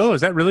that real?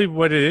 Is that really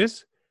what it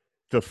is?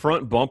 the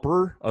front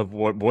bumper of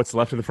what's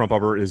left of the front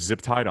bumper is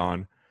zip tied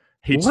on.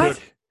 He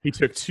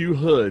took two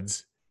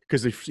hoods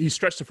because he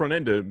stretched the front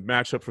end to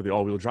match up for the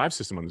all-wheel drive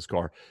system on this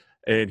car,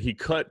 and he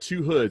cut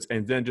two hoods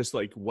and then just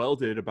like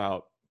welded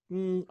about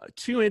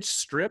 2-inch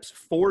strips,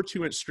 4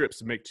 2-inch strips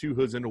to make two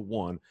hoods into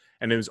one,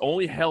 and it was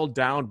only held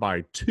down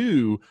by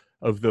 2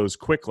 of those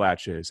quick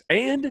latches.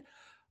 And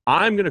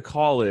I'm gonna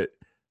call it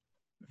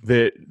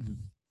that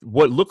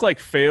what looked like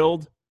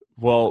failed.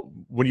 Well,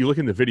 when you look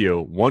in the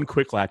video, one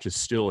quick latch is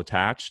still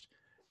attached,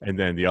 and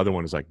then the other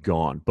one is like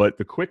gone. But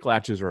the quick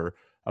latches are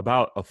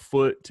about a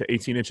foot to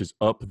 18 inches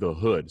up the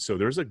hood. So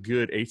there's a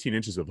good 18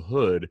 inches of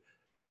hood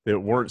that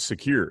weren't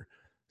secure.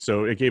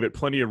 So it gave it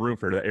plenty of room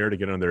for the air to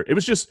get on there. It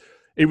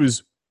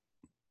was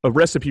a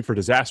recipe for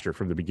disaster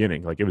from the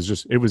beginning. Like it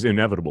was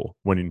inevitable.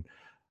 When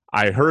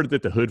I heard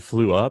that the hood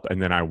flew up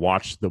and then I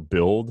watched the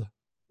build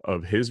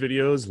of his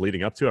videos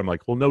leading up to it, I'm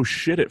like, well, no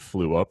shit, it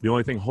flew up. The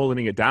only thing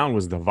holding it down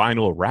was the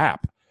vinyl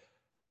wrap.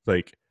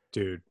 Like,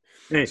 dude.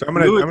 Hey, So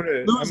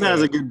Lewis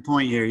has a good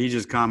point here. He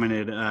just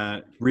commented,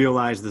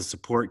 realize the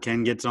support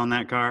Ken gets on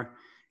that car.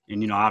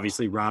 And,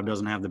 obviously Rob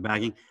doesn't have the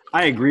backing.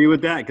 I agree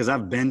with that because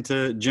I've been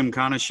to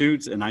Gymkhana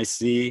shoots and I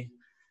see.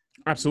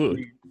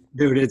 absolutely.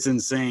 Dude, it's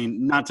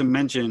insane. Not to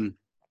mention,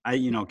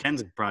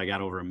 Ken's probably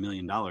got over $1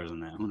 million in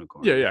that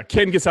unicorn. Yeah.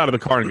 Ken gets out of the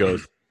car and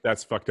goes,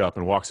 that's fucked up,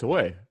 and walks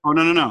away. Oh,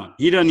 no.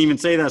 He doesn't even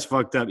say that's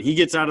fucked up. He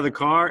gets out of the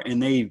car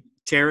and they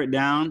tear it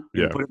down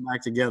and put it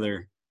back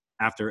together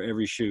after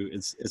every shoot.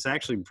 It's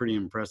actually pretty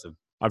impressive.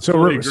 I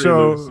totally agree,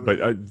 Lewis,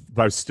 but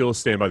I still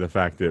stand by the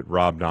fact that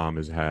Rob Dahm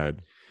has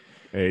had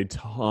a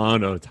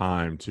ton of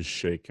time to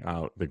shake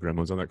out the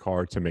gremlins on that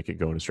car to make it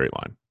go in a straight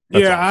line.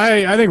 That's all.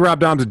 I think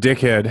Rob Dahm's a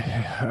dickhead.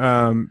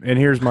 And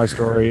here's my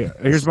story.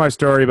 Here's my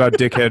story about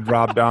dickhead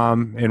Rob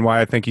Dahm and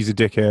why I think he's a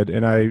dickhead.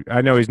 And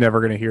I know he's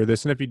never going to hear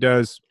this. And if he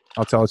does,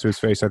 I'll tell it to his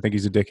face. I think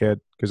he's a dickhead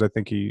because I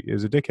think he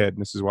is a dickhead. And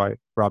this is why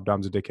Rob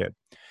Dahm's a dickhead.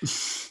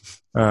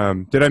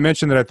 Did I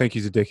mention that I think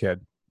he's a dickhead?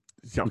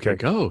 Okay,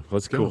 go.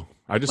 Let's go. Cool.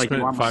 I just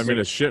spent 5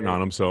 minutes shitting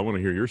on him, so I want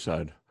to hear your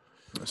side.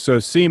 So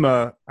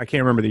SEMA, I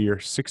can't remember the year,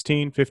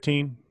 16,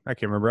 15? I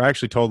can't remember. I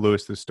actually told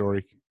Lewis this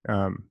story.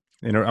 I'm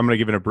going to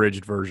give an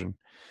abridged version.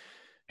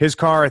 His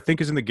car, I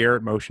think, is in the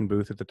Garrett Motion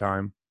booth at the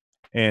time.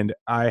 And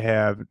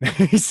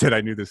he said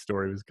I knew this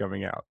story was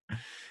coming out.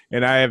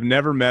 And I have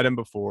never met him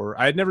before.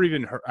 I had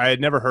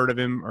never heard of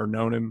him or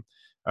known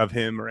of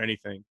him or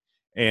anything.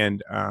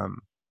 And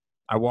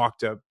I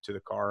walked up to the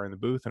car in the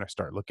booth and I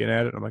start looking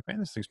at it. I'm like, man,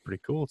 this thing's pretty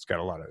cool. It's got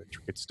a lot of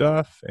intricate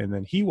stuff. And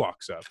then he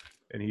walks up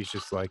and he's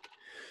just like,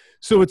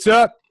 so what's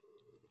up?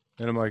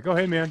 And I'm like, oh,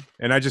 hey, man.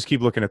 And I just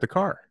keep looking at the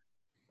car.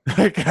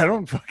 Like, I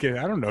don't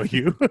know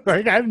you.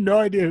 Like, I have no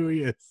idea who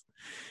he is.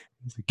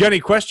 He's like, got any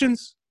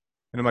questions?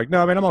 And I'm like,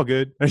 no, man, I'm all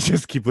good. I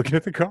just keep looking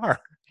at the car,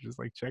 just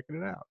like checking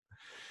it out.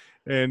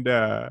 And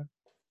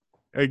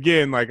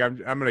again, like I'm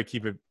gonna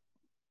keep it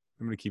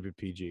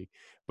PG.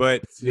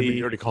 But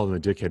you already called him a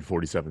dickhead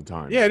 47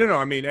 times. Yeah, no.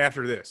 I mean,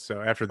 after this,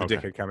 so after the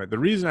dickhead comment, the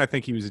reason I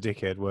think he was a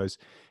dickhead was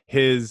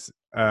his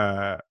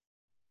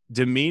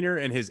demeanor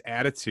and his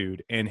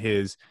attitude and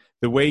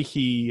the way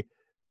he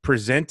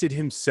presented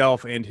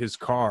himself and his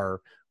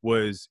car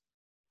was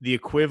the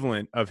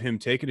equivalent of him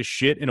taking a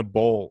shit in a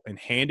bowl and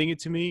handing it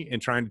to me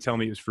and trying to tell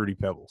me it was Fruity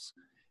Pebbles.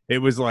 It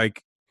was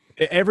like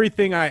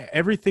everything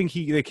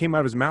that came out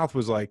of his mouth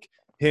was like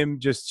him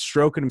just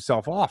stroking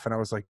himself off. And I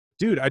was like,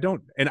 dude, I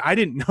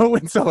didn't know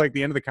until like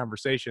the end of the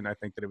conversation, I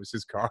think, that it was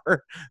his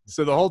car.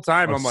 So the whole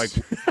time I'm like,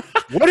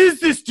 what is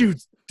this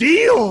dude's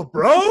deal,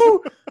 bro?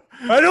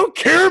 I don't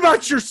care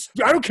about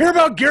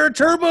Garrett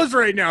turbos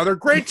right now. They're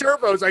great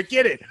turbos. I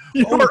get it.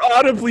 You are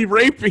audibly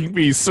raping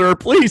me, sir.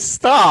 Please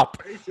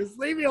stop. Just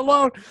leave me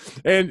alone.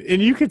 And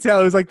you could tell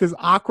it was like this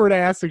awkward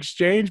ass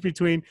exchange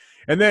between.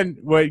 And then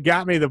what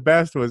got me the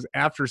best was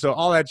so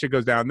all that shit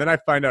goes down. And then I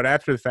find out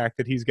after the fact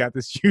that he's got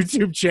this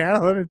YouTube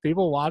channel and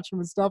people watch him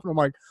and stuff. And I'm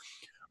like,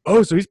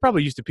 oh, so he's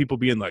probably used to people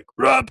being like,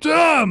 Rob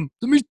Dahm,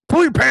 let me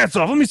pull your pants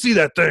off. Let me see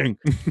that thing.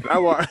 I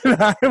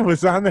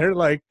was on there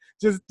like,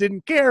 just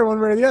didn't care one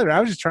way or the other.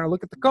 I was just trying to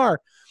look at the car.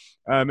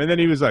 And then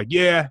he was like,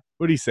 yeah,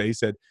 what did he say? He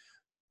said,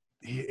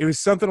 it was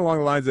something along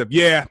the lines of,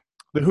 yeah,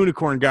 the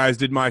Unicorn guys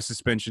did my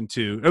suspension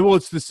too. Well,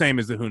 it's the same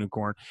as the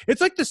Unicorn.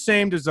 It's like the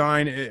same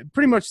design,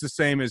 pretty much the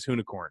same as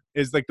Unicorn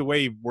is like the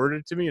way he worded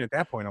it to me. And at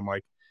that point, I'm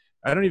like,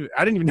 I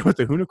didn't even know what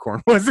the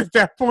Unicorn was at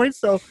that point.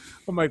 So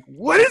I'm like,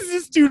 what is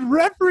this dude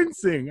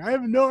referencing? I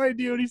have no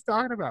idea what he's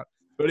talking about.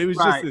 But it was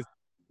just this.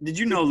 Did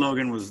you know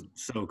Logan was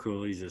so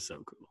cool? He's just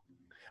so cool.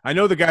 I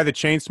know the guy that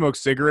chain smokes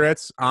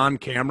cigarettes on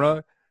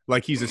camera,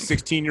 like he's a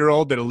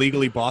 16-year-old that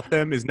illegally bought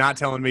them, is not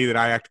telling me that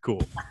I act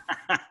cool.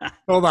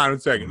 Hold on a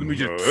second. Let me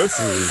just.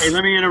 Hey,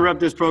 let me interrupt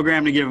this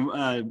program to give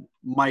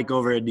Mike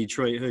over at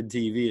Detroit Hood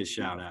TV a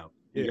shout out.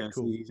 You Yeah, guys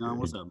cool. see he's on?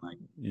 What's up, Mike?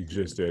 You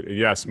just did.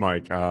 Yes,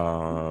 Mike.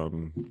 I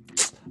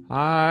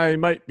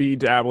might be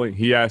dabbling.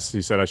 He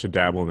said I should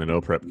dabble in the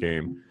no prep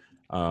game.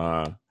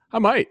 I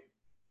might.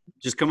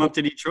 Just come up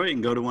to Detroit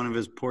and go to one of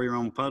his pour your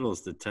own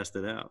puddles to test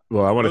it out.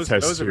 Well, I want to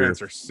test those here.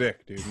 events are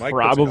sick, dude. Mike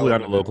puts Probably hell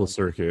on a of local one.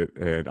 circuit.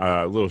 And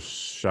a little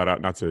shout out,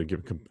 not to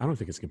give, I don't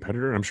think it's a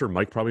competitor. I'm sure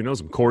Mike probably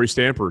knows him. Corey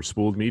Stamper,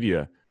 Spooled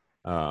Media.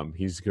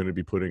 He's going to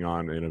be putting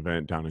on an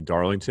event down in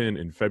Darlington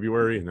in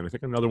February, and then I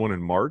think another one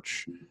in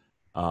March.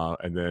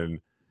 And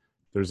then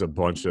there's a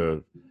bunch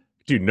of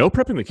no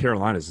prep in the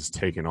Carolinas is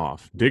taking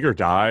off. Dig or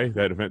Die,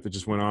 that event that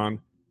just went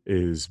on,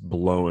 is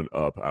blowing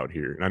up out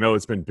here. And I know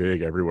it's been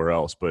big everywhere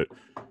else, but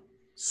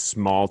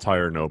small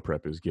tire no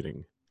prep is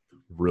getting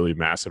really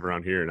massive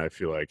around here, and I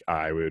feel like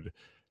I would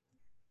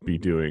be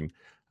doing.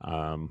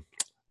 I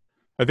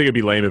think it'd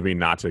be lame of me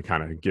not to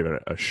kind of give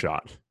it a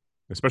shot,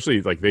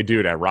 especially like they do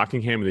it at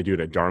Rockingham and they do it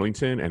at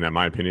Darlington. And in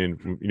my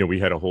opinion, we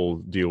had a whole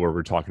deal where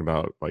we're talking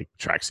about like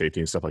track safety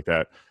and stuff like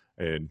that.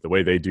 And the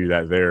way they do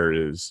that there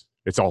is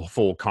it's all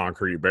full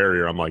concrete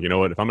barrier. I'm like, you know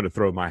what? If I'm going to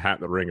throw my hat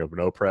in the ring of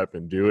no prep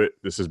and do it,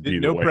 this is be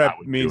No the way prep I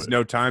would means do it.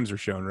 no times are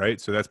shown, right?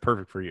 So that's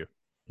perfect for you.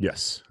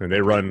 Yes, and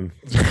they run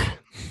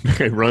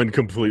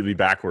completely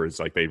backwards.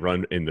 Like they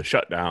run in the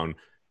shutdown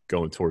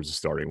going towards the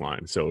starting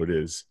line. So it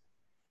is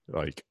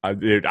like I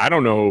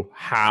don't know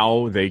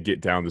how they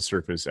get down the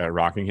surface at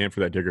Rockingham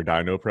for that dig or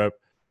die no prep.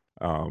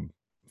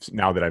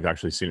 Now that I've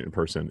actually seen it in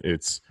person,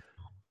 it's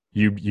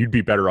you'd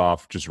be better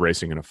off just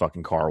racing in a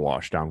fucking car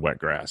wash down wet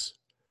grass.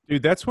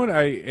 Dude, that's when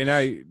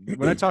I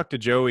talk to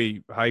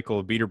Joey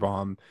Heichel,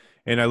 Beaterbomb,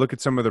 and I look at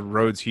some of the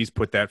roads he's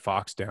put that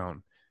Fox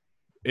down.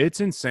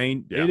 It's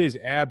insane. Yeah. It is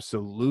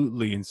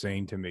absolutely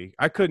insane to me.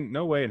 I couldn't,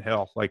 no way in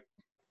hell. Like,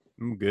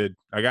 I'm good.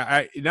 Not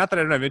that I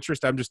don't have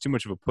interest. I'm just too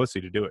much of a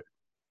pussy to do it.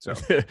 So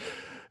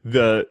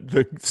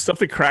the stuff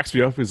that cracks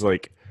me up is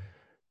like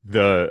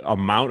the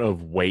amount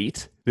of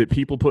weight that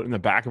people put in the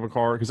back of a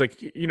car. Because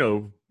like,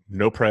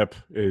 no prep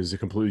is a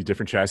completely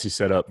different chassis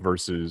setup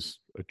versus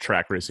a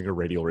track racing or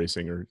radial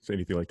racing or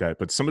anything like that.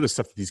 But some of the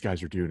stuff that these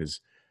guys are doing is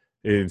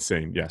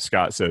insane. Yeah,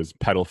 Scott says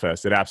pedal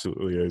fest. It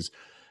absolutely is.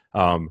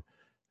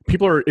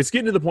 It's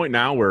getting to the point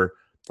now where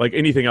like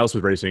anything else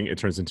with racing, it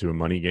turns into a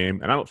money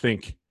game. And I don't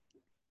think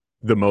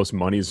the most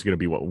money is going to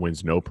be what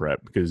wins no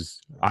prep, because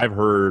I've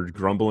heard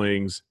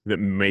grumblings that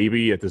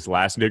maybe at this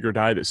last dig or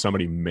die that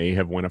somebody may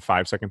have won a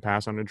 5-second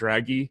pass on a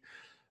draggy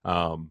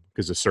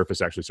because the surface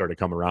actually started to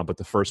come around. But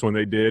the first one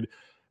they did,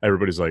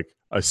 everybody's like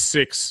a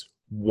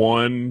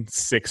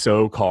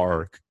 6-1-6-0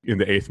 car in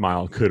the 8th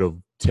mile could have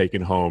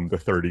taken home the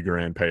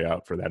 $30,000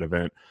 payout for that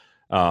event.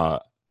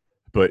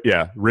 But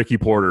yeah, Ricky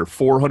Porter,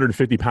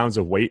 450 pounds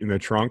of weight in the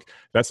trunk.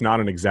 That's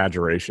not an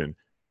exaggeration.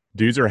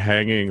 Dudes are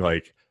hanging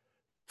like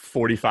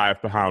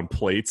 45-pound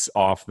plates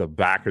off the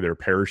back of their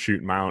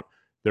parachute mount.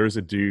 There was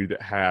a dude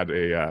that had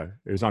it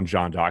was on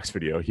John Dock's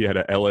video. He had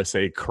a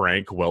LSA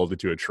crank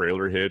welded to a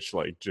trailer hitch,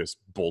 like just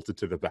bolted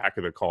to the back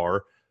of the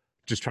car,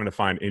 just trying to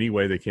find any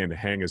way they can to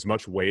hang as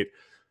much weight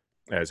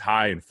as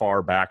high and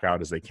far back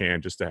out as they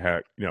can, just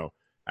to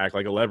act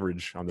like a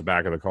leverage on the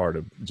back of the car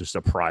to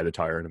pry the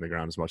tire into the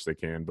ground as much as they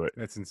can. But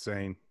that's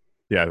insane.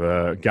 Yeah,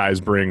 the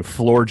guys bring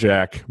floor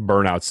jack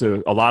burnouts.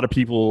 So a lot of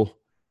people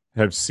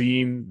have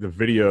seen the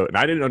video, and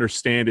I didn't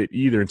understand it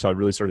either until I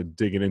really started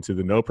digging into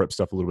the no prep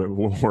stuff a little bit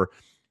more.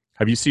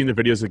 Have you seen the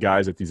videos of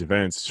guys at these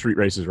events, street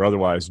races or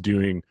otherwise,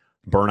 doing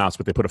burnouts,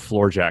 but they put a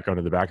floor jack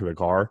under the back of the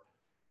car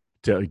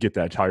to get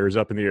that tires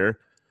up in the air?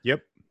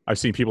 Yep. I've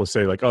seen people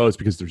say like, oh, it's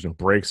because there's no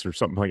brakes or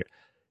something like it.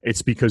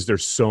 It's because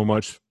there's so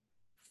much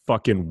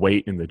fucking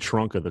weight in the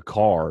trunk of the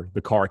car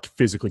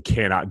physically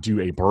cannot do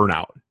a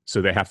burnout,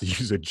 so they have to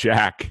use a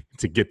jack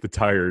to get the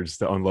tires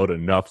to unload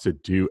enough to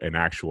do an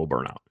actual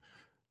burnout.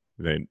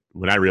 And then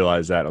when I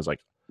realized that, I was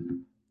like,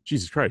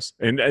 Jesus Christ.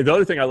 And the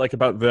other thing I like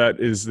about that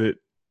is that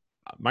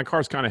my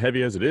car's kind of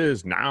heavy as it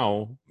is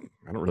now.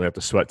 I don't really have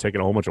to sweat taking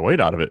a whole bunch of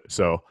weight out of it.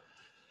 So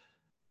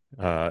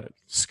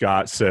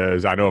Scott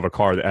says, I know of a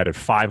car that added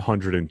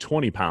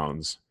 520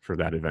 pounds for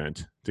that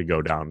event to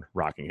go down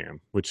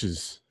Rockingham, which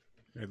is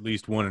at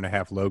least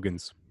 1.5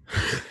 Logans.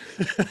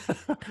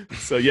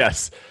 So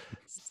yes,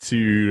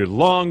 to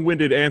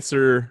long-winded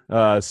answer,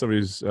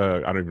 somebody's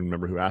I don't even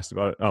remember who asked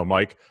about it. Oh,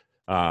 Mike.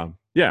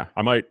 Yeah,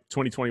 I might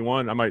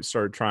 2021. I might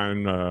start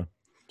trying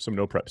some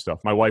no prep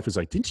stuff. My wife was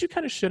like, "Didn't you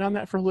kind of shit on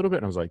that for a little bit?"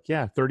 And I was like,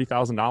 "Yeah,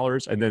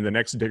 $30,000." And then the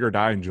next dig or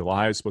die in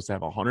July is supposed to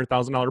have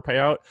 $100,000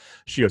 payout.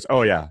 She goes,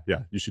 "Oh yeah,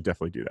 you should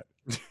definitely do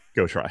that.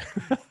 Go try."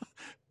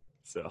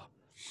 So,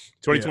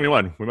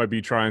 2021, we might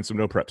be trying some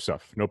no prep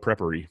stuff. No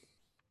preppery.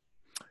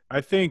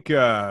 I think.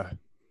 Yep,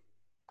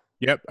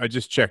 I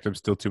just checked. I'm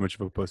still too much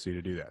of a pussy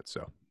to do that.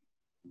 So.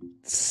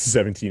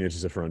 17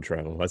 inches of front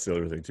travel. That's the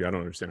other thing too. I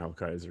don't understand how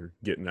guys are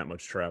getting that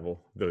much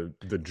travel. The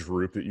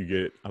droop that you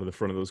get out of the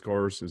front of those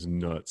cars is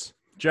nuts.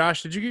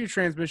 Josh, did you get your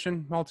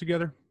transmission all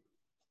together?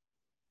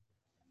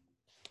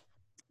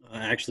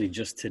 Actually,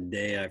 just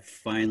today, I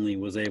finally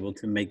was able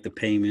to make the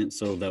payment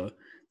so the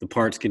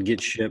parts could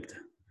get shipped.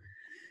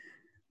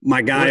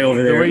 My guy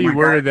over there. The way you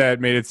worded that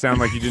made it sound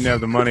like you didn't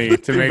have the money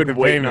to make the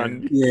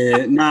payment.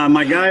 Yeah, nah,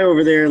 my guy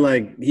over there,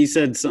 like he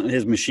said,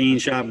 his machine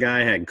shop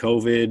guy had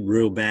COVID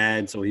real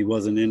bad, so he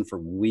wasn't in for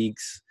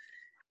weeks.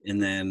 And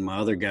then my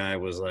other guy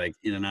was like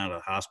in and out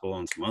of the hospital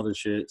on some other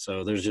shit.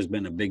 So there's just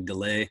been a big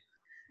delay.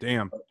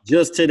 Damn.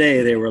 Just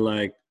today, they were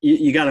like,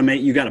 you got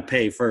to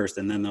pay first,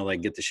 and then they'll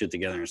like get the shit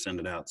together and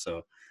send it out.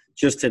 So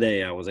just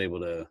today, I was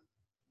able to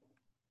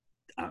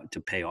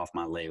pay off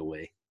my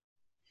layaway.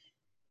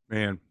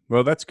 Man,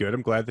 well, that's good.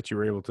 I'm glad that you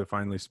were able to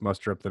finally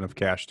muster up enough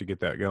cash to get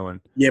that going.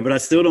 Yeah, but I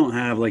still don't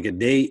have like a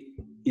date,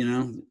 you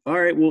know. All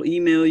right, we'll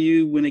email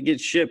you when it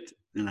gets shipped.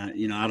 And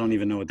I don't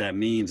even know what that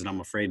means. And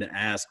I'm afraid to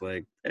ask,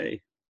 like,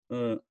 hey,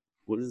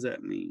 what does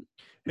that mean?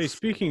 Hey,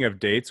 speaking of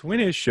dates, when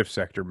is Shift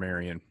Sector,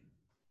 Marion?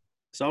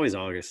 It's always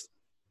August.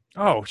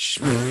 Oh,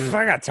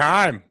 I got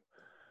time.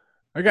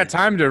 I got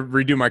time to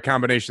redo my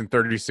combination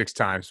 36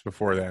 times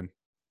before then.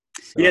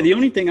 So. Yeah, the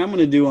only thing I'm going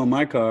to do on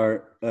my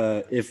car,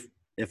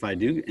 if I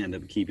do end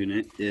up keeping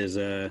it, is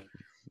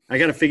I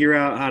got to figure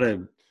out how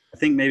to. I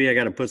think maybe I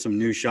got to put some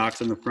new shocks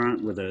in the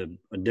front with a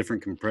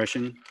different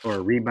compression or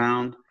a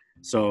rebound,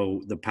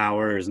 so the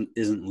power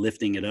isn't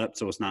lifting it up,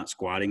 so it's not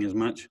squatting as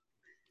much.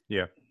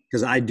 Yeah,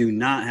 because I do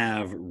not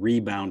have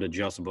rebound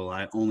adjustable.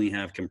 I only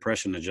have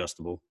compression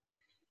adjustable.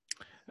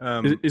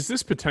 Is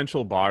this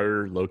potential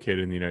buyer located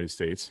in the United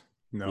States?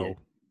 No.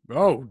 Yeah.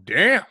 Oh,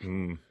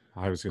 damn.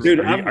 I was going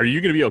to say, are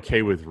you going to be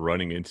okay with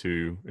running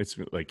into it's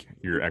like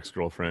your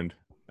ex-girlfriend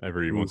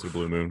every once in a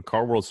blue moon?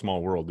 Car world,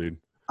 small world, dude.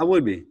 I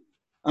would be.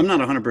 I'm not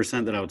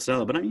 100% that I would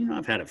sell it, but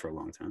I've had it for a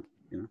long time.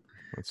 You know.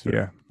 That's fair.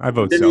 Yeah, I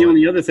vote. Then the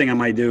only other thing I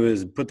might do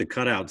is put the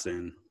cutouts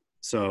in,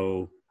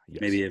 so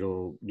maybe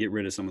it'll get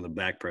rid of some of the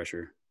back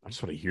pressure. I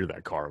just want to hear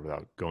that car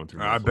without going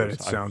through. I bet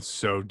it sounds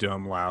so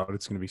dumb loud.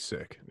 It's going to be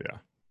sick. Yeah.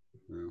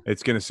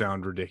 It's going to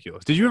sound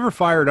ridiculous. Did you ever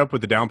fire it up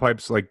with the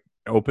downpipes like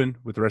open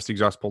with the rest of the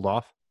exhaust pulled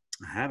off?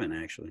 I haven't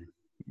actually.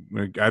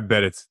 I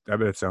bet it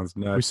sounds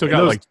nuts. We still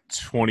got like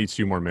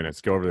 22 more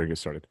minutes. Go over there and get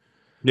started.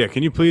 Yeah,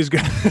 can you please go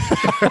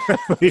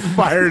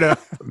fire it up?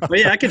 Oh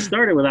yeah, I could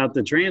start it without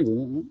the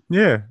transit.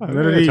 Yeah,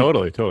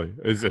 totally.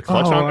 Is the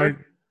clutch on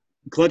there?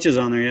 Clutch is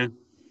on there, yeah.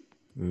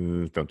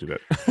 Don't do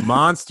that.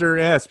 Monster.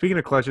 Yeah, speaking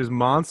of clutches,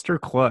 Monster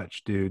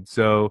Clutch, dude.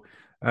 So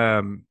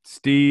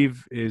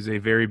Steve is a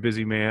very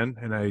busy man,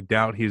 and I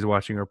doubt he's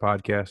watching our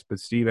podcast, but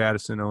Steve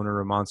Addison, owner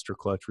of Monster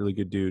Clutch, really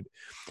good dude.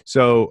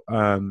 So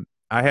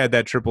I had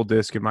that triple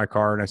disc in my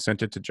car, and I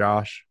sent it to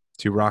Josh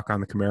to rock on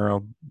the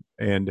Camaro,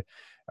 and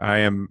I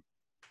am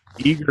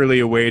eagerly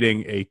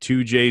awaiting a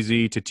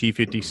 2JZ to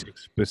T56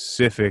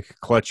 specific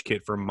clutch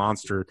kit from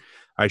Monster.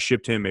 I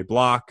shipped him a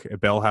block, a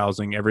bell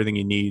housing, everything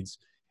he needs,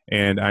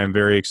 and I am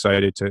very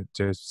excited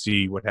to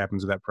see what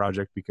happens with that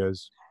project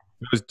because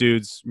those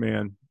dudes,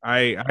 man,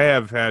 I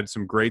have had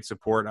some great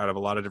support out of a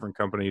lot of different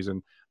companies,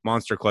 and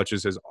Monster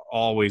Clutches has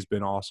always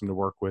been awesome to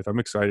work with. I'm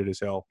excited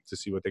as hell to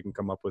see what they can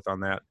come up with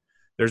on that.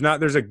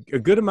 There's a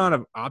good amount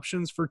of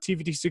options for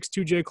T56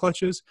 2J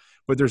clutches,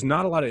 but there's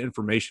not a lot of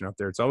information up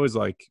there. It's always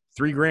like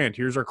 $3,000.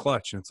 Here's our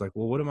clutch, and it's like,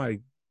 well, what am I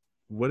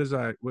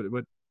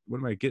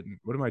getting?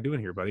 What am I doing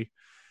here, buddy?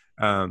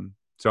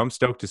 So I'm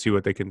stoked to see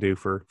what they can do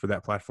for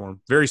that platform.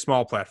 Very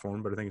small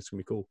platform, but I think it's gonna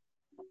be cool.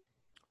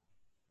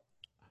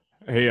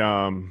 Hey,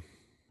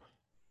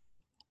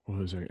 what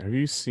was it? Have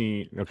you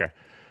seen? Okay,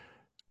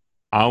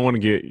 I want to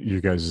get you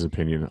guys'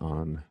 opinion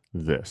on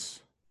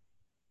this.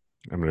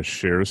 I'm going to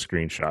share a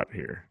screenshot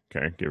here.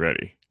 Okay, get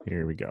ready.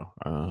 Here we go.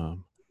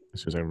 As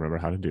soon as I remember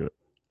how to do it.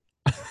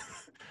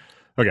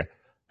 Okay,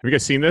 have you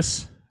guys seen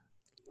this?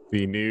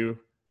 The new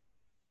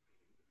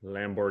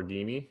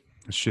Lamborghini.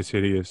 It's just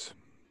hideous.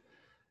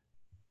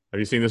 Have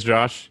you seen this,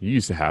 Josh? You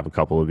used to have a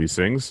couple of these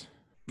things.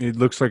 It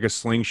looks like a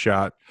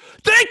slingshot.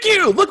 Thank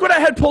you. Look what I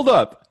had pulled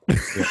up.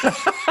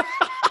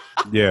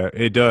 Yeah,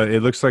 it does.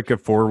 It looks like a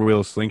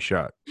 4-wheel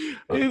slingshot.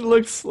 It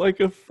looks like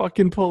a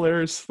fucking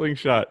Polaris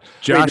slingshot.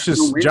 Josh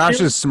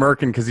is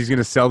smirking because he's going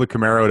to sell the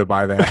Camaro to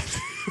buy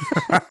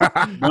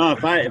that. No,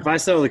 if I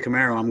sell the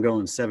Camaro, I'm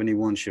going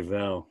 71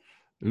 Chevelle.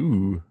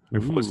 Ooh.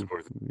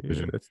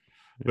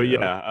 But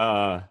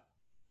yeah,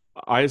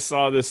 I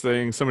saw this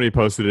thing. Somebody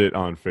posted it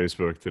on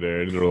Facebook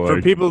today, and they're like,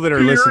 for people that are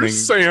listening,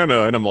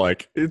 Santa, and I'm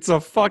like, it's a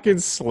fucking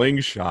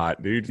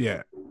slingshot, dude.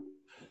 Yeah.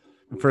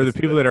 For the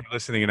people that are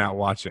listening and not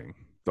watching.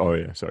 Oh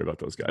yeah, sorry about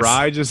those guys.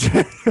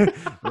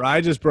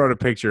 Rye just brought a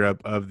picture up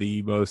of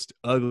the most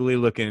ugly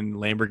looking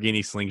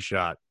Lamborghini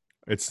slingshot.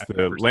 It's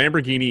the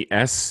Lamborghini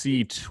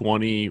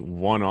SC20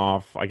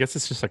 one-off. I guess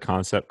it's just a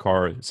concept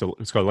car. So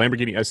it's called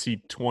Lamborghini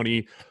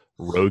SC20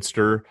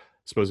 Roadster.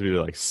 It's supposed to be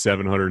like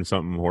 700 and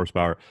something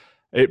horsepower.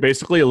 It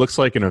looks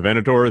like an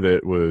Aventador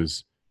that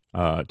was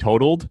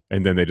totaled,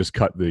 and then they just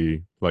cut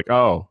the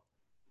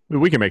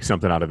we can make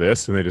something out of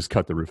this, and they just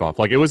cut the roof off.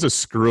 Like it was a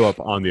screw up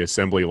on the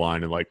assembly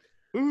line, and like,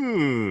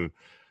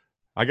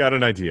 I got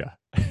an idea.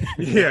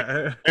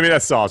 Yeah, I mean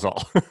that's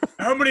Sawzall.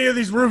 How many of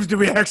these roofs do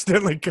we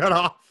accidentally cut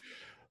off?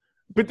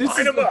 But this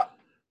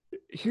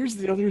here's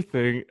the other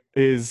thing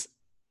is,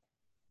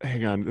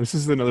 hang on, this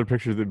is another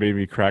picture that made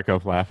me crack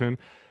up laughing.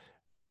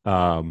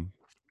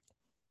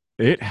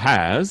 It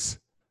has,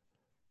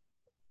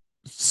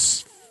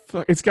 it's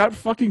got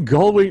fucking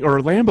gullwing or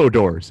Lambo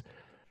doors.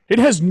 It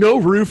has no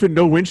roof and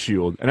no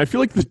windshield, and I feel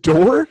like the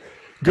door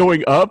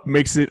going up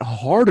makes it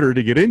harder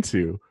to get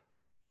into.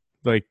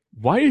 Like,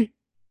 why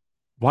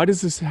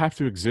does this have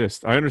to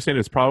exist? I understand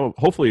it's probably,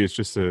 hopefully it's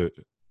just a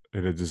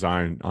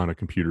design on a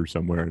computer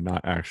somewhere and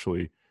not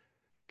actually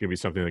going to be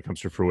something that comes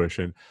to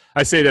fruition.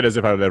 I say that as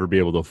if I would ever be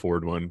able to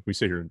afford one. We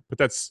sit here, but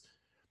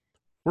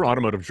we're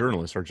automotive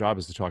journalists. Our job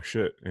is to talk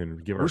shit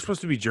and give We're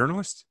supposed to be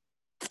journalists?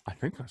 I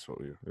think that's what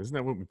isn't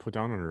that what we put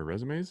down on our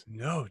resumes?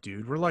 No,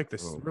 dude. We're like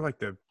this.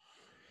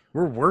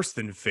 We're worse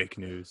than fake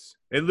news.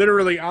 It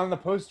literally on the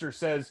poster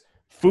says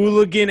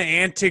Fooligan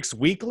Antics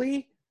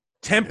Weekly.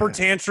 Temper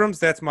tantrums.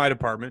 That's my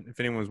department, if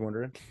anyone's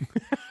wondering.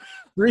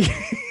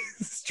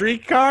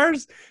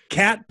 Streetcars.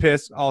 Cat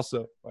piss.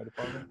 Also my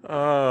department.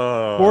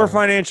 Poor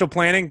financial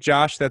planning.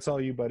 Josh, that's all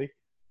you, buddy.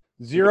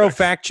 Zero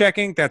fact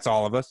checking. That's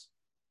all of us.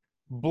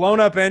 Blown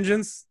up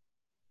engines.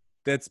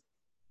 That's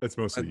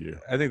mostly you.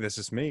 I think that's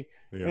just me.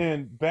 Yeah.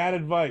 And bad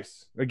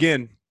advice.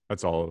 Again.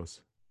 That's all of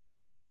us.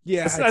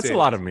 Yeah. That's a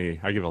lot of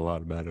me. I give a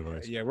lot of bad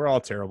advice. Yeah, we're all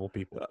terrible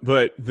people.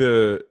 But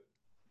the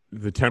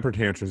temper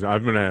tantrums,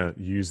 I'm gonna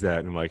use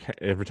that, and like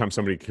every time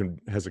somebody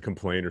has a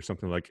complaint or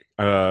something, like,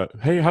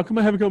 hey, how come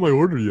I haven't got my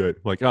order yet?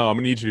 Like, oh, I'm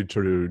gonna need you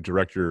to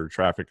direct your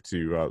traffic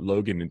to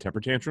Logan and temper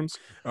tantrums.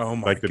 Oh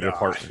my like the God.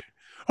 department.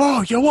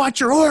 Oh, you want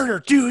your order,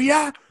 do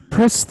ya?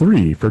 Press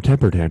 3 for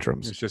temper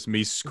tantrums. It's just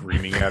me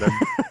screaming at him.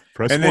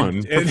 Press and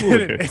 1.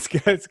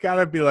 It's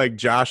gotta be like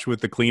Josh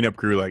with the cleanup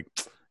crew, like.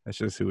 That's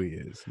just who he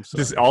is.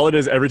 Just all it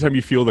is. Every time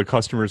you feel the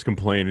customers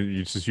complain,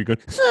 you go.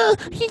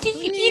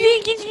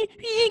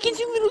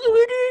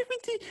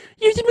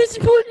 You're the most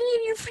important,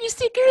 and your free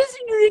stickers,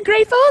 and you're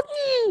ungrateful.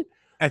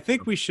 I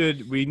think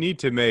we need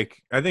to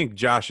make. I think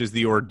Josh is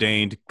the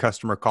ordained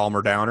customer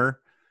calmer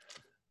downer.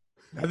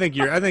 I think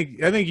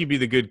you'd be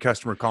the good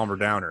customer calmer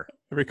downer.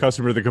 Every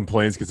customer that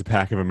complains gets a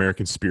pack of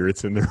American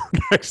Spirits in their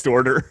next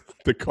order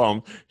to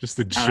calm, just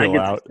to chill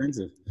out.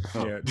 Expensive.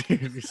 Yeah,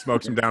 he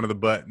smokes them down to the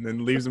butt and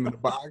then leaves them in the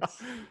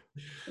box.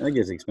 That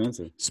gets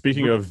expensive.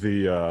 Speaking of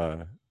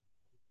the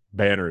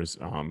banners,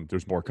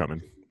 there's more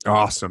coming.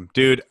 Awesome,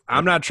 dude.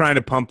 I'm not trying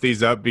to pump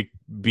these up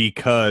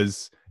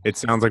because it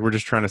sounds like we're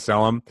just trying to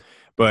sell them,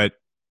 but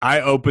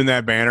I opened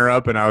that banner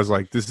up and I was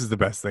like, "This is the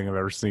best thing I've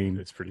ever seen."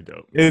 It's pretty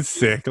dope. It's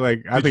sick.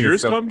 Like, I think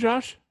yours come,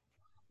 Josh?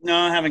 No,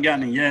 I haven't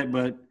gotten it yet,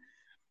 but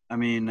I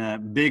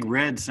mean, Big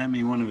Red sent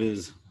me one of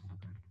his.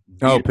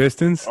 Oh,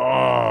 Pistons.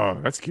 Oh,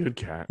 that's good,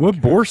 Cat.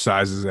 What bore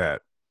size is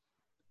that?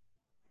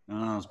 I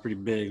don't know. It's pretty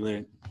big.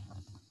 Look.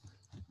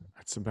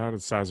 That's about the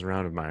size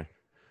around of my.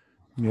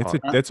 Yeah,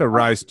 that's a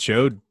Rise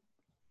Chode.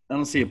 I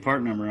don't see a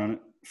part number on it.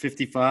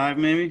 55,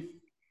 maybe.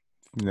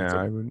 No,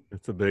 I wouldn't.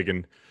 It's a big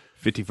and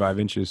 55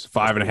 inches,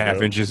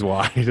 5.5 inches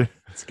wide.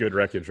 It's good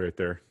wreckage right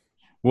there.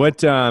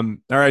 What? All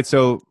right,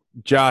 so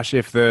Josh,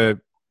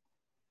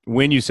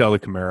 when you sell the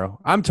Camaro,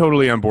 I'm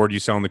totally on board you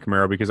selling the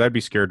Camaro because I'd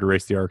be scared to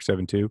race the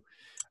RX-7 too.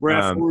 We're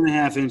at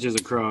 4.5 inches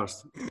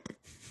across.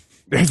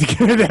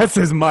 That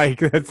says Mike.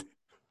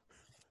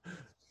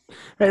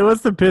 Hey,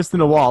 what's the piston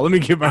the wall? Let me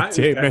get my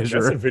tape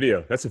measure.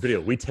 That's a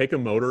video. We take a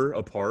motor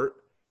apart.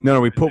 No,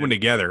 we put one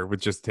together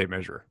with just a tape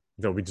measure.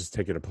 No, we just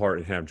take it apart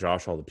and have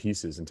Josh all the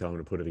pieces and tell him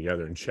to put it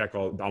together and check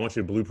all. I want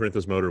you to blueprint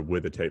this motor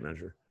with a tape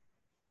measure.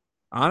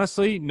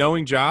 Honestly,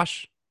 knowing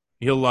Josh,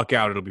 he'll luck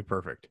out. It'll be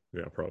perfect.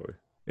 Yeah, probably.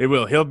 It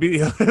will. It'll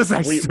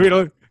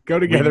go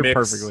together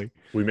perfectly.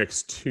 We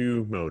mix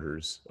two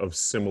motors of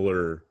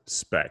similar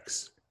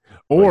specs,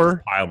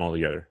 or pile them all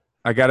together.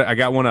 I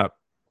got one up.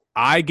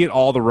 I get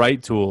all the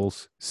right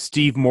tools.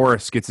 Steve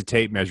Morris gets a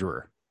tape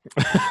measurer,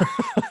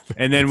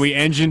 and then we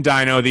engine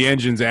dyno the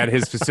engines at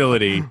his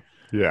facility.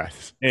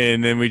 Yes,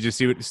 and then we just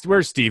see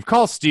where's Steve.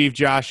 Call Steve,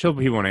 Josh.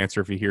 He won't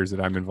answer if he hears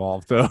that I'm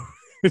involved. Though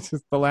it's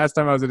just the last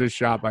time I was at his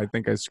shop, I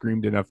think I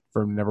screamed enough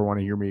for him to never want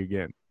to hear me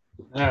again.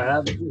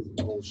 That is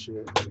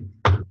bullshit.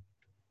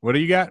 What do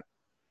you got?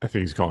 I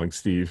think he's calling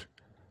Steve.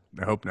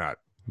 I hope not.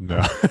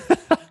 No.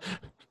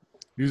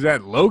 Who's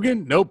that?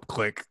 Logan? Nope.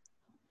 Click.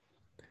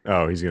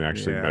 Oh, he's going to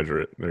actually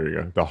measure it. There you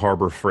go. The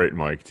Harbor Freight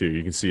mic, too.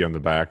 You can see on the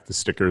back the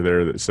sticker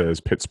there that says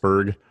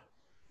Pittsburgh.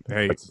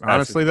 Hey,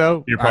 honestly,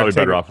 though, you're probably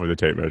better off with a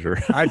tape measure.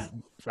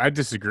 I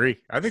disagree.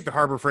 I think the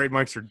Harbor Freight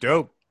mics are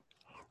dope.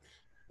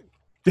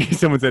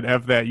 Someone said,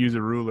 F that, use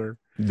a ruler.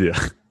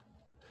 Yeah.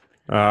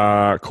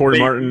 Corey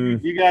Martin.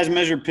 You guys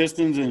measure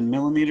pistons in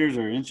millimeters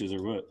or inches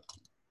or what?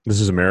 This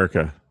is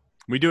America.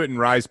 We do it in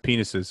Rise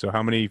penises. So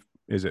how many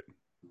is it?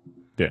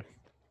 Yeah.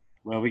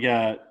 Well, we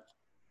got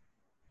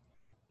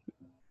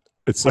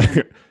it's like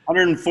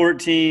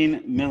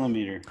 114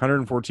 millimeter.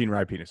 114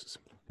 Rise penises.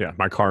 Yeah,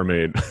 my car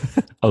made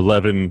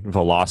 11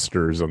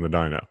 Velocitors on the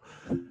dyno.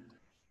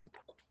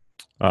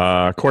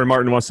 Corey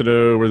Martin wants to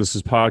know where this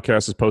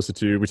podcast is posted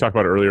to. We talked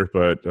about it earlier,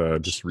 but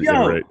just to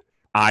reiterate.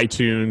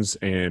 iTunes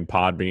and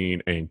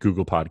Podbean and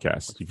Google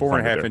Podcasts. You can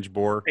find it there. 4.5-inch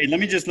bore. Hey, let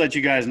me just let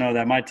you guys know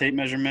that my tape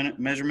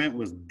measurement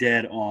was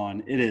dead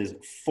on. It is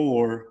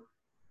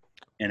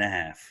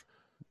 4.5.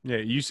 Yeah,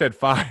 you said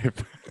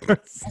 5. I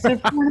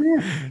said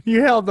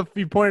 4.5.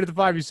 You pointed at the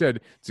 5. You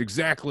said it's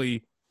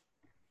exactly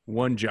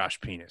one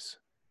Josh penis.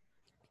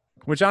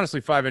 Which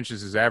honestly, 5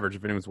 inches is average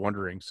if anyone's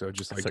wondering. So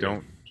just like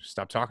don't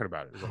stop talking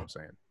about it is what I'm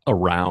saying.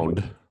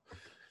 Around.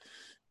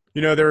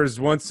 You know, there was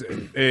once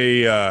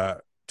a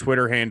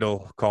Twitter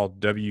handle called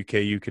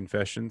WKU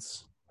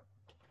Confessions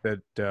that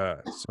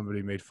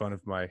somebody made fun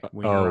of my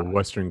wiener on.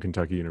 Western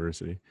Kentucky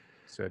University.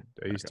 Said,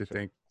 I used to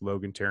think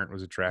Logan Tarrant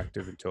was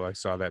attractive until I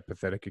saw that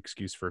pathetic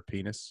excuse for a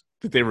penis.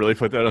 Did they really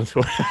put that on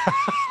Twitter?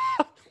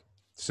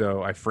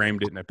 So I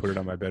framed it and I put it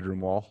on my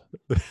bedroom wall.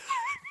 I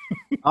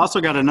also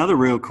got another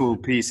real cool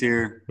piece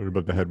here. What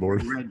about the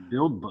headboard? Red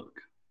Build Book.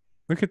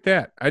 Look at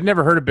that. I'd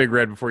never heard of Big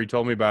Red before you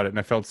told me about it, and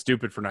I felt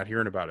stupid for not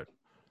hearing about it.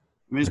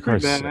 I mean, it's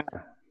pretty bad.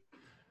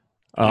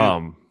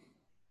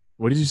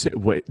 What did you say?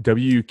 Wait,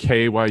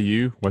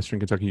 WKYU, Western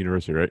Kentucky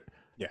University, right?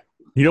 Yeah.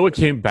 You know what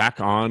came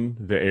back on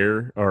the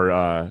air? Or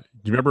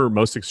do you remember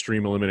Most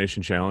Extreme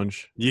Elimination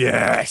Challenge?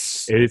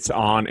 Yes. It's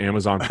on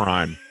Amazon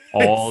Prime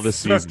all this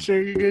season. Such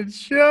a good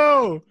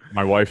show.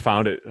 My wife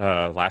found it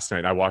last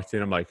night. I walked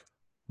in. I'm like,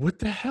 what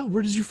the hell?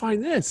 Where did you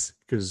find this?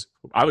 Because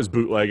I was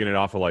bootlegging it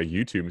off of like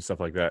YouTube and stuff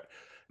like that.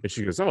 And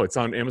she goes, oh, it's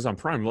on Amazon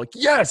Prime. I'm like,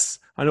 yes,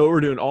 I know what we're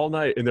doing all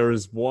night. And there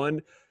was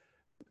one,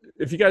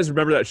 if you guys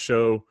remember that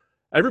show,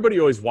 everybody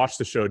always watched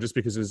the show just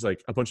because it's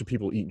like a bunch of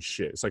people eating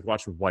shit. It's like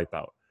watching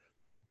Wipeout.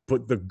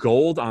 But the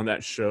gold on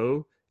that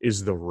show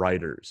is the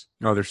writers.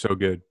 Oh, they're so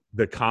good.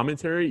 The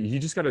commentary, you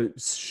just got to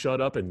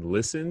shut up and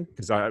listen.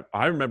 Because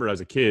I remember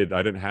as a kid,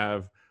 I didn't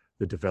have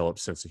the developed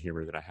sense of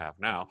humor that I have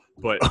now.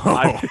 But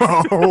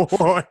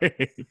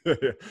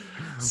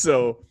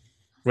so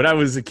when I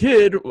was a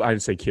kid,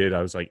 I'd say kid,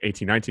 I was like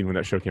 18, 19 when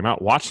that show came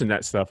out. Watching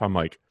that stuff, I'm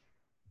like,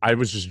 I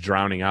was just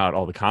drowning out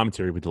all the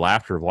commentary with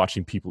laughter of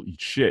watching people eat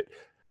shit.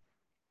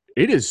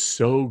 It is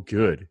so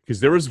good.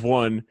 Because there was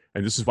one,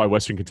 and this is why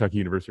Western Kentucky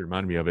University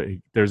reminded me of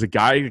it. There's a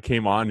guy who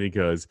came on and he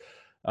goes,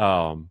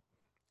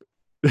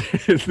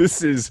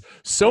 this is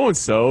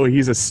so-and-so.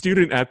 He's a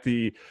student at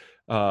the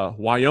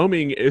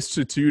Wyoming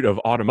Institute of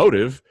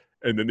Automotive.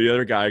 And then the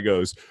other guy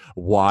goes,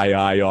 why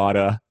I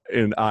oughta.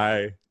 And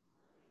I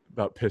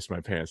about pissed my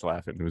pants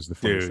laughing. It was the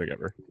funniest thing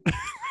ever.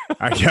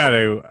 I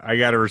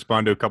gotta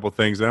respond to a couple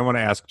things. And I want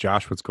to ask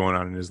Josh what's going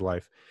on in his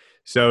life.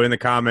 So in the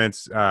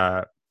comments,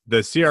 the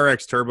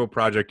CRX Turbo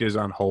project is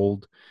on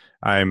hold.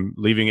 I'm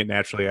leaving it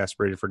naturally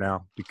aspirated for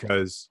now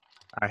because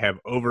I have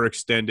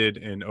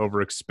overextended and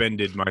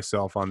overexpended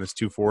myself on this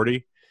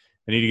 240.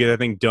 I need to get that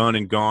thing done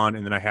and gone,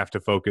 and then I have to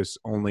focus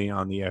only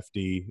on the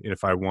FD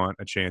if I want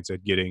a chance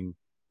at getting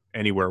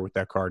anywhere with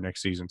that car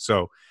next season.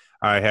 So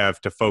I have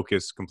to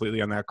focus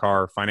completely on that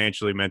car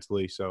financially,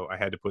 mentally, so I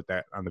had to put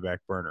that on the back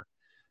burner.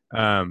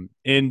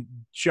 In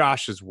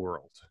Josh's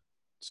world.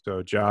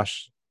 So,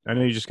 Josh, I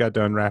know you just got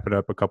done wrapping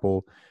up a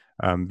couple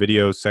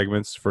video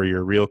segments for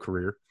your real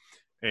career.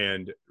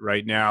 And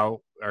right now,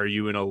 are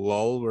you in a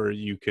lull where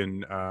you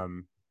can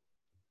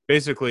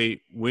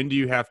basically, when do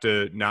you have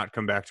to not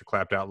come back to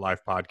Clapped Out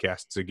Live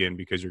podcasts again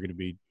because you're going to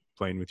be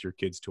playing with your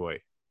kid's toy?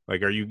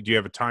 Like, do you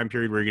have a time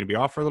period where you're going to be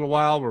off for a little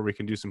while where we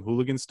can do some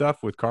hooligan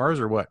stuff with cars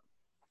or what?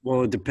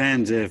 Well, it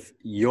depends if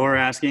you're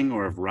asking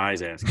or if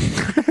Rye's asking.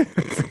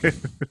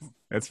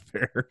 That's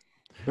fair.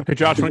 Hey,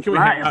 Josh, when can we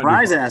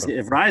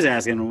if Rye's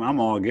asking, I'm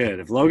all good.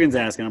 If Logan's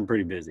asking, I'm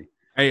pretty busy.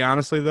 Hey,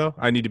 honestly, though,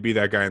 I need to be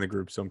that guy in the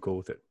group, so I'm cool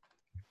with it.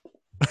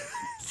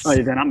 Oh,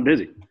 then I'm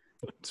busy.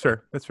 That's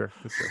fair.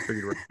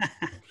 Figured it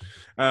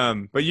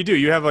work. But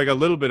you have like a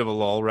little bit of a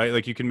lull, right?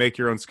 Like you can make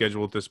your own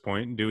schedule at this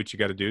point and do what you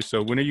got to do.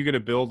 So when are you going to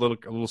build a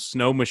little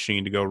snow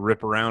machine to go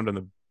rip around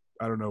on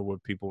I don't know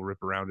what people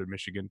rip around in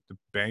Michigan, the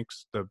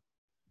banks, the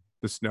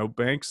snow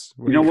banks?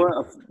 You know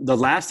what? The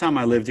last time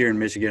I lived here in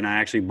Michigan, I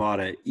actually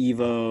bought an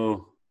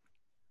Evo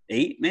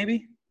 8, maybe?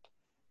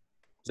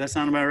 Does that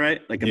sound about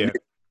right? Like a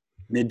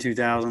mid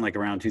 2000, like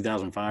around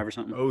 2005 or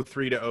something?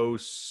 03 to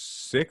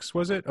 06,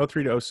 was it?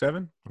 03 to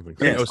 07? I think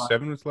Yeah,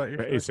 07 was that year?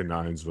 The 8s and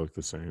 9s look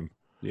the same.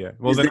 Yeah.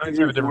 Well, the 9s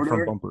have a different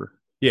front bumper.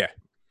 Yeah.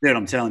 Dude,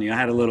 I'm telling you, I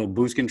had a little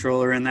boost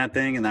controller in that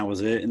thing, and that was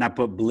it. And I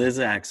put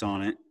Blizzaks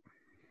on it.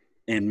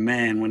 And,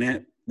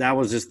 man, that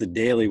was just the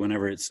daily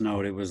whenever it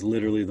snowed. It was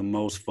literally the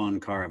most fun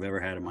car I've ever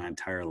had in my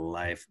entire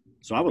life.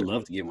 So I would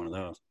love to get one of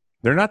those.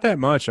 They're not that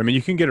much. I mean,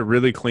 you can get a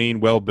really clean,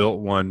 well-built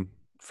one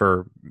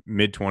for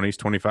mid-20s,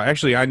 25.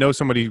 Actually, I know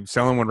somebody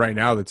selling one right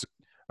now that's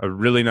a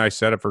really nice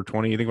setup for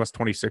 20. I think it was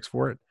 26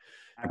 for it.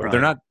 But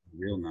they're not –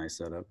 real nice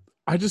setup.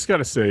 I just got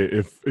to say,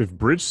 if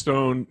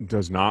Bridgestone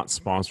does not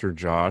sponsor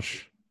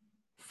Josh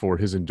for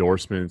his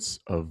endorsements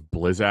of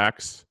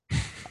Blizzaks –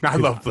 I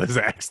love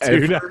Blizzaks,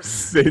 dude. Ever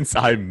since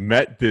I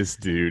met this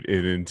dude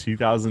in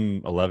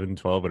 2011,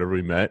 12, whatever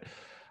we met,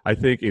 I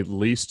think at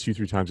least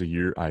 2-3 times a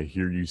year, I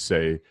hear you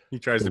say He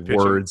tries the to pitch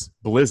words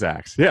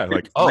Blizzax. Yeah,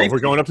 like, oh, we're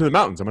going up to the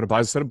mountains. I'm going to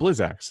buy a set of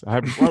Blizzax.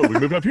 We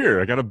moved up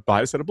here. I got to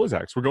buy a set of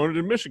Blizzax. We're going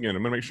to Michigan.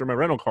 I'm going to make sure my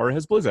rental car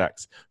has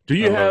Blizzax. Do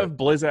you have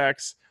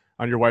Blizzax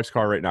on your wife's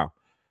car right now?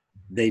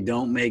 They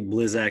don't make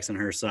Blizzax in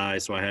her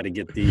size, so I had to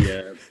get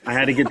the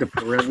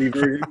Pirelli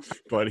version.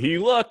 But he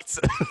looked.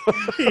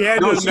 He had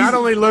to not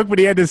only look, but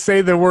he had to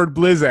say the word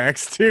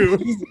Blizzax too.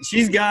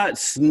 She's got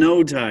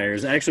snow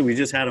tires. Actually, we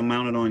just had them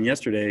mounted on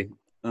yesterday,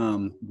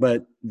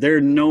 but they're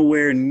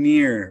nowhere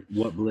near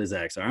what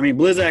Blizzax are. I mean,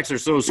 Blizzax are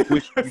so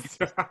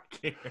squishy.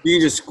 You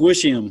can just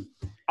squish them.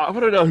 I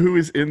want to know who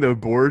was in the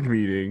board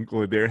meeting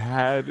when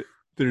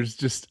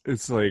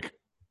it's like,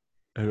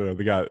 I don't know,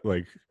 they got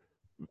like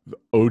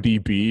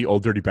ODB,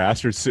 Old Dirty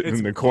Bastards, sitting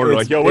in the corner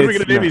like, yo, what are we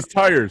going to name these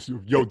tires?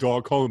 Yo,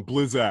 dog, call them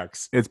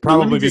Blizzax. It's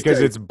probably because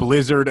it's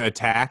Blizzard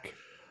Attack.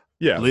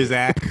 Yeah.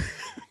 Blizzack.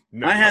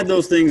 I had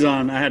those things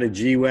on. I had a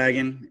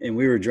G-Wagon, and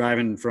we were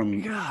driving from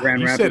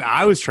Grand You Rapids. said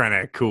I was trying to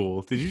act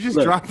cool. Did you just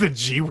drop the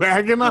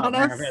G-Wagon on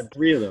us? I've had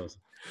 3 of those.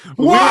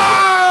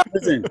 What?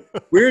 Listen,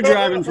 we were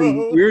driving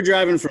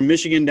from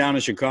Michigan down to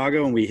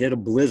Chicago, and we hit a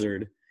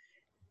blizzard.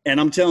 And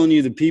I'm telling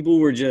you, the people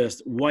were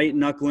just white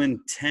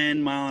knuckling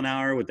 10 mile an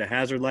hour with the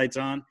hazard lights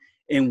on.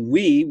 And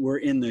we were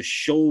in the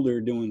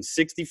shoulder doing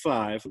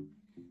 65,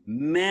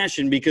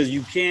 mashing because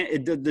you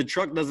can't, the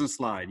truck doesn't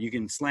slide. You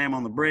can slam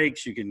on the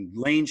brakes, you can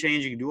lane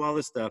change, you can do all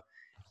this stuff.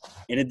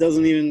 And it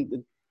doesn't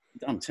even,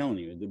 I'm telling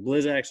you, the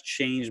Blizzax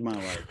changed my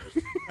life.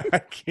 I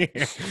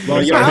can't.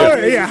 Well,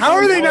 how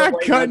are they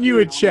not cutting you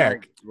a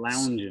check?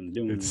 Lounging,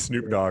 doing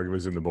Snoop Dogg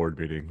was in the board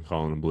meeting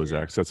calling them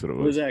Blizzax. That's what it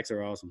was. Blizzax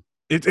are awesome.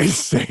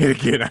 Say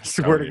it again. I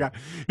swear to God.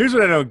 Here's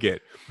what I don't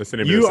get.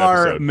 You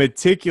are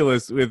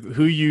meticulous with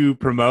who you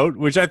promote,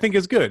 which I think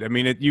is good. I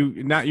mean,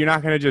 you're not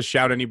going to just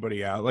shout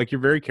anybody out. Like,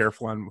 you're very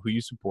careful on who you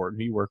support and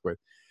who you work with.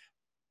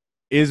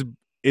 Is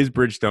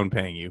Bridgestone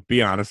paying you?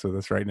 Be honest with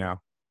us right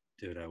now.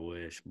 Dude, I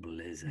wish.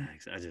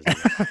 Blizzax. I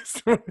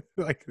just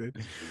like that.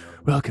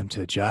 Welcome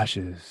to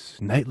Josh's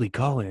nightly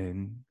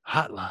call-in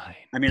hotline.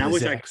 I mean, I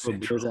wish I could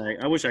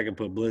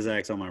put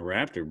Blizzax on my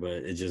Raptor, but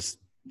it just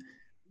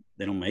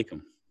they don't make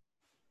them.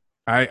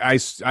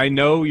 I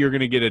know you're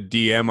going to get a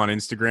DM on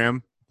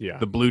Instagram, yeah,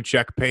 the blue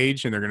check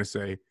page, and they're going to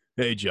say,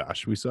 "Hey,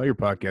 Josh, we saw your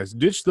podcast.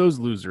 Ditch those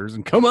losers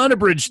and come on to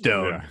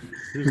Bridgestone."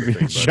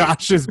 Yeah.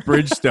 Josh's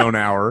Bridgestone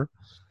hour.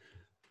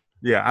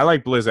 Yeah, I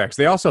like Blizzax.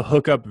 They also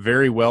hook up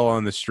very well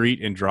on the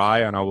street and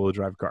dry on all-wheel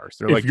drive cars.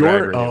 They're like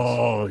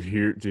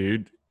here,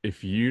 dude.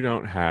 If you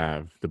don't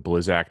have the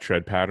Blizzax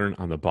tread pattern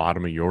on the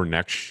bottom of your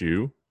next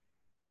shoe,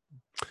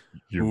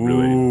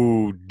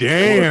 you're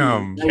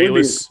damn.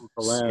 Payless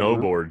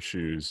snowboard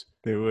shoes.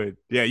 They would.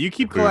 Yeah, you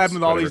keep collabing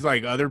with all these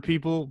like other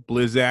people.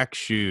 Blizzax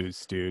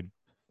shoes, dude.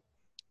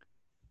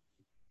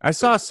 I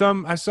saw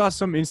some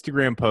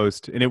Instagram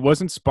post, and it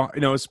wasn't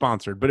it was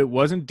sponsored, but it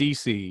wasn't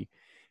DC,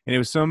 and it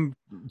was some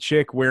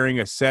chick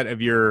wearing a set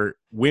of your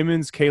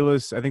women's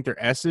Kalis, I think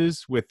they're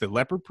S's with the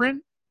leopard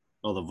print.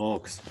 Oh, the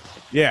Volks.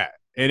 Yeah,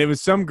 and it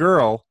was some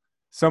girl,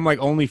 some like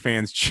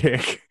OnlyFans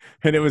chick,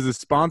 and it was a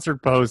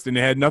sponsored post, and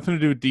it had nothing to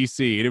do with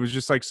DC, and it was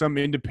just like some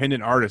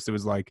independent artist. It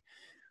was like,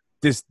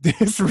 this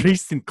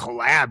recent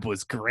collab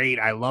was great.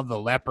 I love the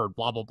leopard,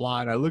 blah, blah,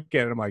 blah. And I look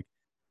at it, I'm like,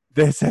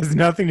 this has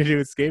nothing to do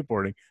with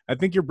skateboarding. I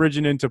think you're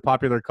bridging into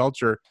popular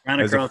culture. Trying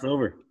to cross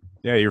over.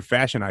 Yeah, you're a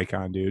fashion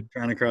icon, dude.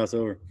 Trying to cross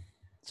over.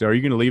 So are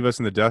you going to leave us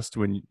in the dust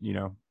when,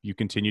 you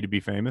continue to be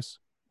famous?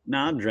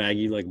 Nah, I'll drag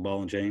you like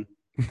ball and chain.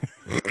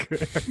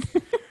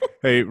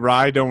 Hey,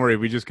 Rye, don't worry.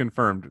 We just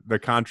confirmed. The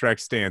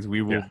contract stands.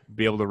 We will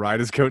be able to ride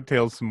his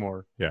coattails some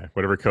more. Yeah,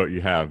 whatever coat you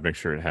have, make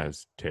sure it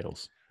has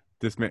tails.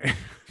 This man,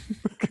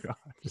 God,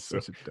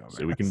 such a dumbass.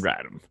 So we can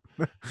ride him.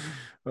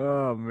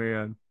 Oh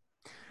man.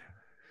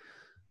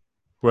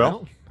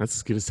 Well, that's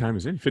as good as time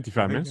as any.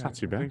 55 minutes, not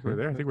too bad. I think we're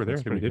there. I think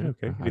we did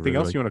okay. Anything really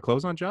else you want to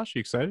close on, Josh? You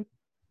excited?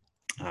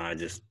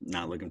 Just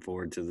not looking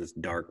forward to this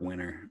dark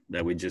winter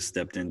that we just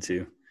stepped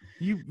into.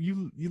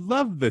 You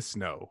love the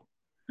snow.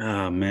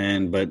 Oh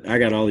man, but I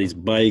got all these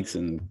bikes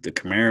and the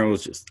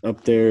Camaro's just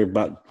up there,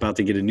 about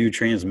to get a new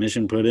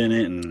transmission put in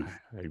it, and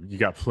you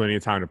got plenty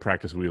of time to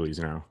practice wheelies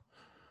now.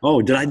 Oh,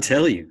 did I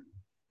tell you?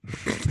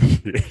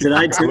 Did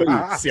I tell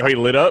you? See how he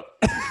lit up?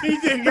 He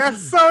did. He got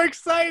so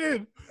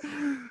excited.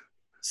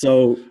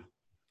 So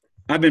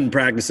I've been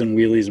practicing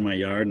wheelies in my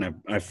yard, and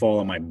I fall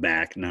on my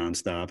back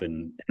nonstop.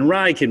 And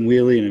Rye can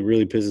wheelie, and it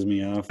really pisses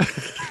me off.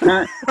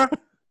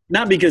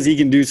 Not because he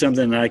can do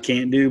something that I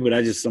can't do, but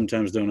I just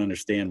sometimes don't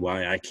understand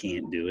why I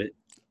can't do it.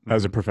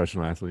 As a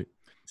professional athlete.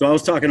 So I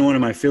was talking to one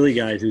of my Philly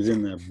guys who's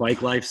in the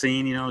bike life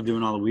scene,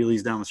 doing all the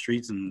wheelies down the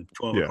streets and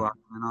 12 o'clock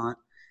and all that.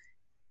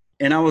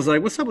 And I was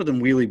like, what's up with them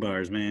wheelie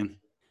bars, man?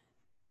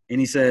 And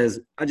he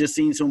says, I just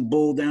seen some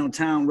bull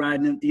downtown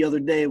riding it the other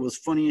day. It was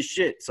funny as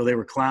shit. So they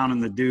were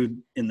clowning the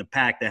dude in the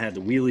pack that had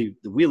the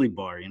wheelie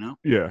bar,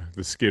 Yeah,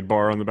 the skid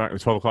bar on the back, the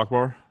 12 o'clock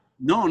bar?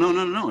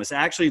 No. It's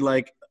actually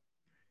like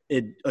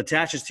it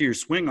attaches to your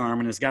swing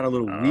arm, and it's got a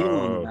little wheel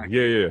on the back.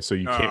 Yeah. So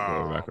you can't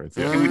go backwards.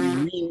 Yeah.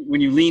 And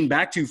when you lean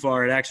back too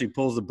far, it actually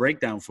pulls the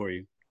brake down for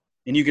you.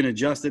 and you can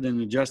adjust it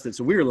and adjust it.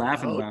 So we were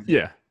laughing about it.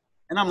 Yeah.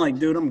 And I'm like,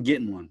 dude, I'm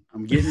getting one.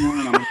 And I'm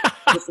gonna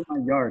put it in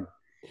my yard.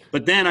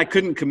 But then I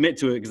couldn't commit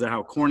to it because of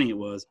how corny it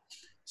was.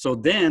 So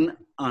then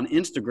on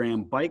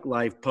Instagram, Bike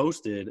Life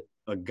posted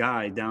a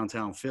guy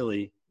downtown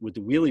Philly with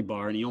the wheelie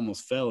bar, and he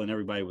almost fell, and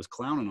everybody was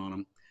clowning on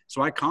him.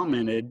 So I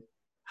commented,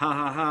 ha,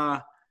 ha,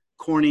 ha,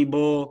 corny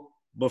bull,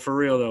 but for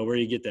real, though, where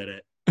you get that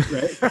at?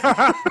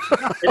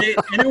 Right?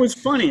 and it was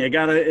funny. It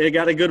got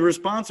a good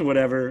response or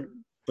whatever.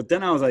 But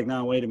then I was like,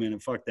 no, wait a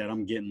minute, fuck that.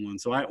 I'm getting one.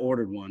 So I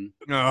ordered one.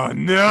 Oh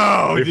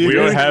no! If dude. we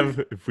don't have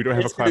a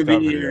It's clapped gonna out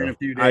be here in video, a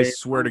few I days.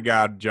 swear to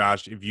God,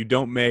 Josh, if you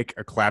don't make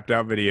a clapped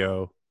out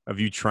video of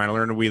you trying to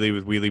learn a wheelie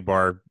with wheelie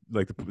bar,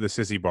 like the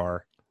sissy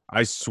bar,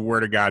 I swear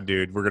to God,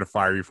 dude, we're gonna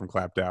fire you from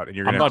clapped out, and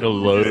you're I'm gonna about to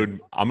load.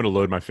 I'm gonna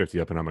load my 50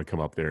 up, and I'm gonna come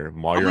up there.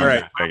 And while you're All on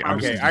right. that thing, I'm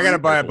Okay, just I gotta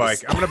buy a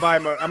bike. I'm gonna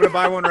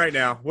buy one right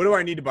now. What do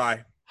I need to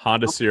buy?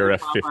 Honda CRF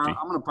 50. I'm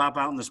going to pop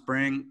out in the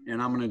spring,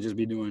 and I'm going to just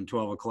be doing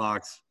 12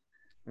 o'clocks.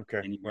 Okay,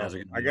 And you well, guys are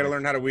gonna I be gotta like-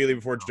 learn how to wheelie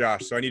before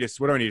Josh. So I need a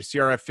what do I need? A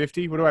CRF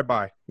 50? What do I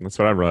buy? That's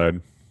what I ride.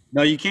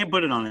 No, you can't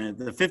put it on it.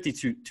 The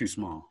 50 too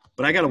small.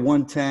 But I got a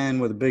 110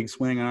 with a big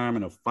swing arm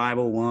and a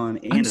 501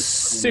 and I'm a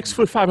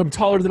 6'5". I'm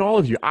taller than all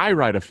of you. I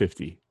ride a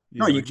 50.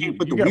 No, you can't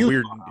put the got wheels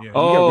weird. on. Yeah, you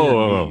got weird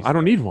Oh, knees. I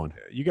don't need one.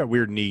 You got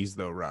weird knees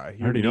though, Rye.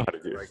 I already know how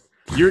to do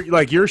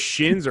it. Your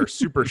shins are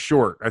super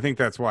short. I think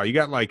that's why you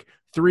got like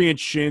 3-inch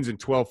shins and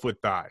 12-foot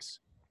thighs.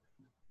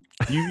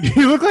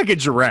 You look like a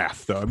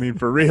giraffe though. I mean,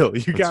 for real,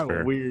 you got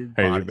fair. weird.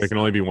 Hey, body there can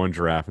only be one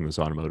giraffe in this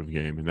automotive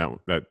game, and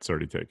that's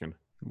already taken.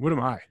 What am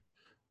I?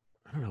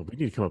 I don't know. We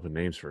need to come up with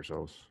names for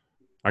ourselves.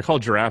 I call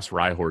giraffes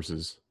rye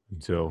horses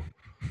until.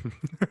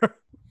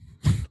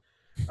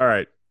 All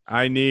right,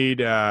 I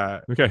need.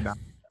 Okay.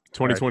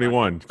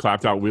 2021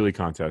 clapped out wheelie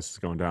contest is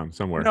going down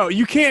somewhere. No,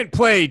 you can't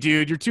play,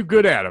 dude. You're too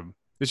good at them.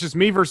 It's just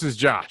me versus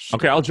Josh.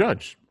 Okay, I'll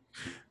judge.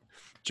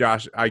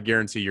 Josh, I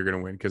guarantee you're going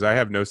to win because I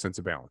have no sense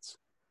of balance.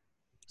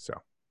 So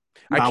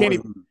No, I can't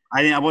even.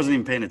 I wasn't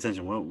even paying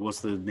attention.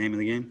 What's the name of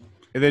the game?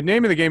 The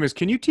name of the game is.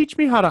 Can you teach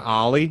me how to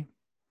ollie?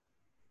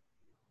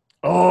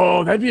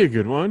 Oh, that'd be a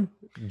good one.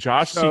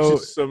 Josh So-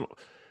 teaches some.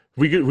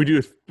 We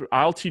do.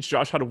 I'll teach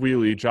Josh how to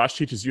wheelie. Josh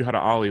teaches you how to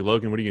ollie.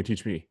 Logan, what are you gonna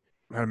teach me?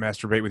 How to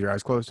masturbate with your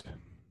eyes closed?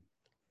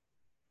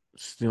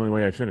 It's the only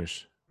way I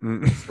finish.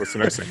 Mm. What's the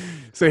next thing?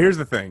 So here's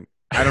the thing.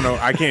 I don't know.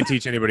 I can't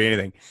teach anybody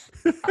anything.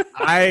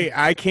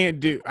 I can't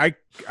do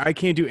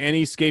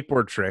any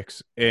skateboard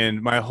tricks.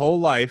 And my whole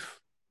life,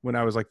 when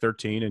I was like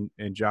 13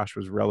 and Josh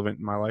was relevant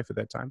in my life at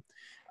that time,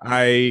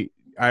 I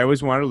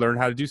always wanted to learn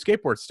how to do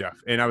skateboard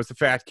stuff. And I was the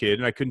fat kid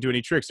and I couldn't do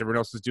any tricks. Everyone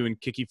else was doing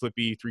kicky,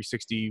 flippy,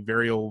 360,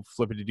 varial,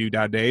 flippity doo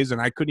dah days, and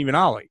I couldn't even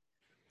ollie.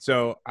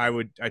 So I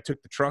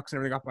took the trucks and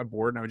everything off my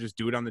board and I would just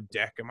do it on the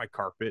deck of my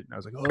carpet. And I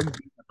was like, oh,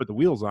 I put the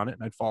wheels on it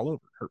and I'd fall over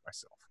and hurt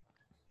myself.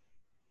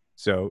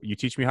 So you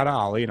teach me how to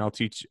ollie, and I'll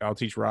teach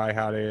Rye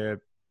how to.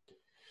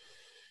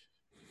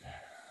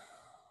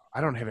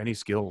 I don't have any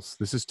skills.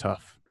 This is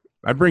tough.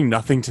 I bring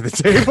nothing to the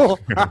table.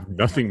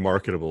 Nothing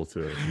marketable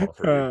to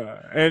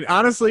offer. And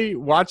honestly,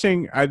 we're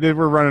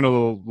running a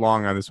little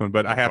long on this one,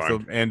 but I have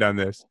to end on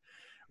this.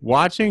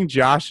 Watching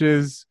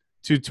Josh's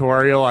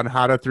tutorial on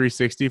how to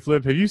 360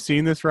 flip. Have you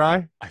seen this,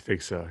 Rye? I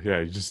think so. Yeah,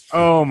 you just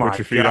Oh my put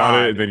your feet on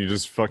God. it, and then you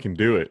just fucking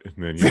do it, and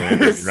then you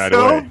land it It's right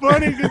so away.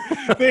 funny.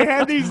 'Cause they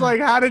had these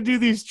like how to do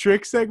these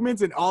trick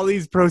segments, and all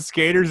these pro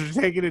skaters are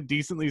taking it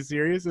decently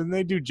serious, and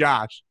they do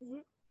Josh,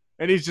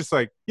 and he's just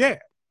like, "Yeah,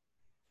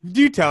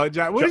 do you tell it,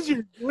 Josh? What are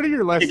your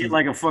Kick it lessons?"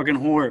 like a fucking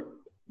whore.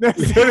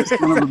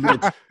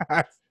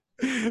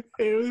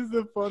 it was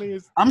the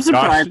funniest. I'm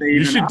surprised Josh, they you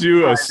even, should I'm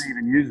do a surprised they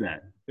even use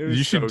that. It was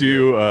You should so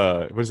do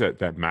what is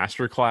that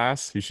master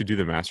class? You should do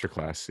the master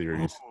class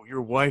series. Oh,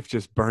 your wife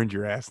just burned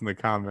your ass in the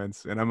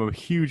comments, and I'm a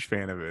huge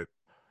fan of it.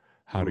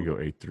 How to go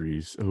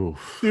 8-3s. Oh,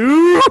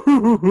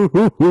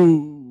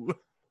 Ooh.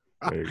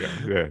 there you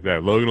go. Yeah,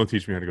 Logan will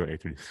teach me how to go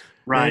 8-3s.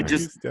 Right, Thank you,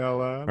 just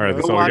Stella. All right,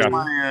 that's go all we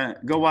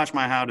watch got.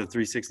 my how to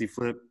 360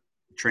 flip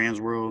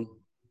Trans World.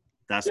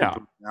 That's Yeah. what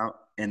put it out,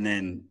 and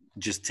then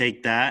just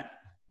take that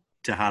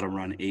to how to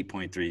run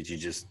 8.3s. You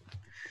just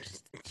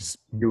Just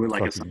do it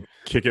like a fucking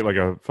kick it like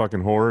a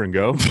fucking whore and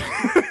go.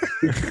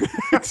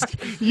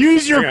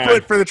 Use your Hang on.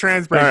 foot for the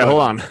trans All brake. right,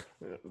 hold on.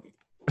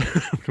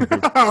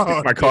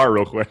 Oh, My car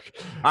real quick.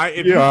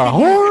 If,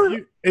 Yeah,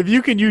 if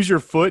you can use your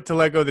foot to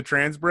let go of the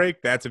trans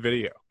brake, that's a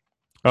video.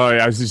 Oh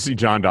yeah, I was just see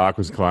John Dock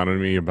was clowning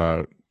me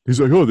about. He's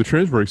like, "Oh, the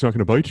trans brake's not going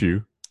to bite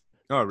you."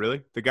 Oh,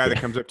 really? The guy that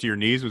comes up to your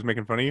knees was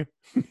making fun of you?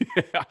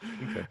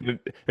 Yeah.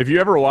 If you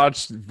ever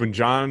watched when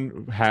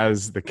John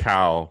has the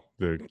cow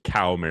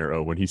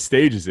marrow, when he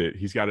stages it,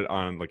 he's got it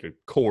on like a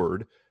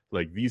cord,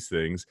 like these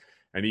things,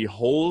 and he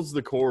holds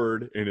the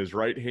cord in his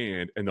right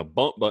hand, and the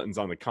bump button's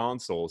on the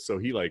console. So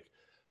he like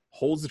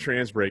holds the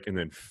trans brake and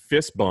then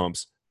fist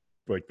bumps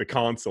like the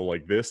console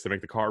like this to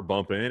make the car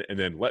bump in, and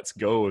then lets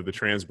go of the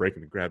trans brake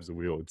and grabs the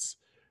wheel. It's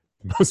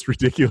the most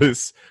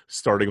ridiculous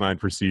starting line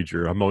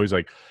procedure. I'm always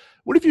like,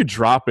 what if you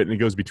drop it and it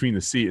goes between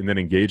the seat and then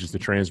engages the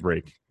trans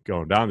brake?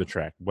 going down the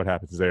track. What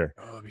happens there?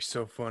 Oh, it'd be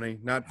so funny.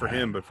 Not for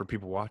him, but for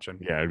people watching.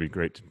 Yeah, it'd be a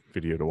great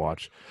video to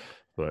watch.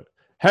 But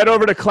head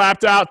over to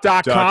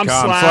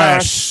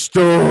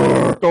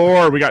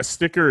clapped.com/store. We got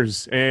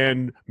stickers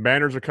and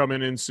banners are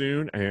coming in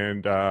soon,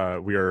 and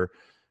we are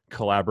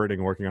collaborating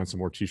and working on some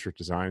more t-shirt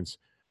designs.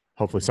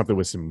 Hopefully something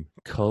with some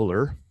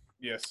color.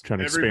 Yes. Trying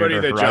to expand Everybody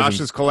our that Josh horizons.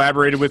 has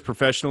collaborated with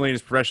professionally in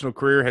his professional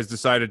career has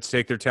decided to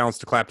take their talents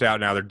to Clapped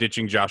Out. Now they're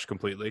ditching Josh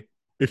completely.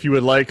 If you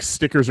would like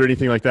stickers or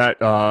anything like that,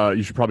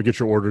 you should probably get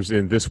your orders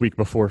in this week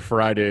before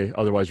Friday.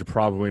 Otherwise, you're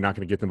probably not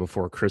going to get them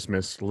before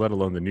Christmas, let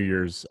alone the New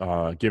Year's,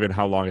 given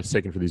how long it's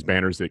taken for these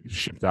banners that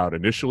shipped out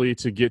initially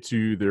to get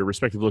to their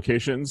respective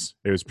locations.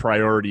 It was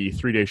priority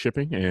 3-day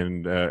shipping,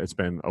 and it's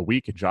been a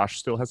week, and Josh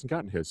still hasn't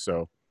gotten his.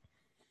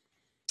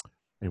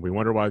 And we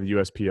wonder why the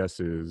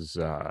USPS is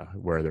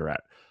where they're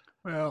at.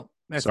 Well,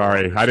 that's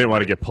Sorry, I didn't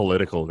want to get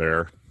political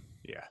there.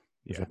 Yeah.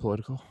 Is that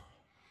political?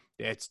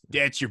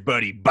 That's your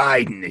buddy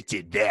Biden that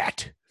did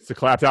that. It's the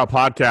Clapped Out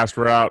podcast.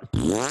 We're out.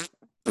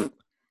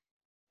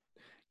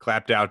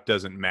 Clapped Out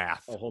doesn't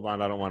math. Oh, hold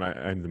on. I don't want to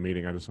end the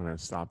meeting. I just want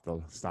to stop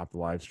the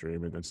live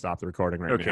stream and then stop the recording right now. Okay.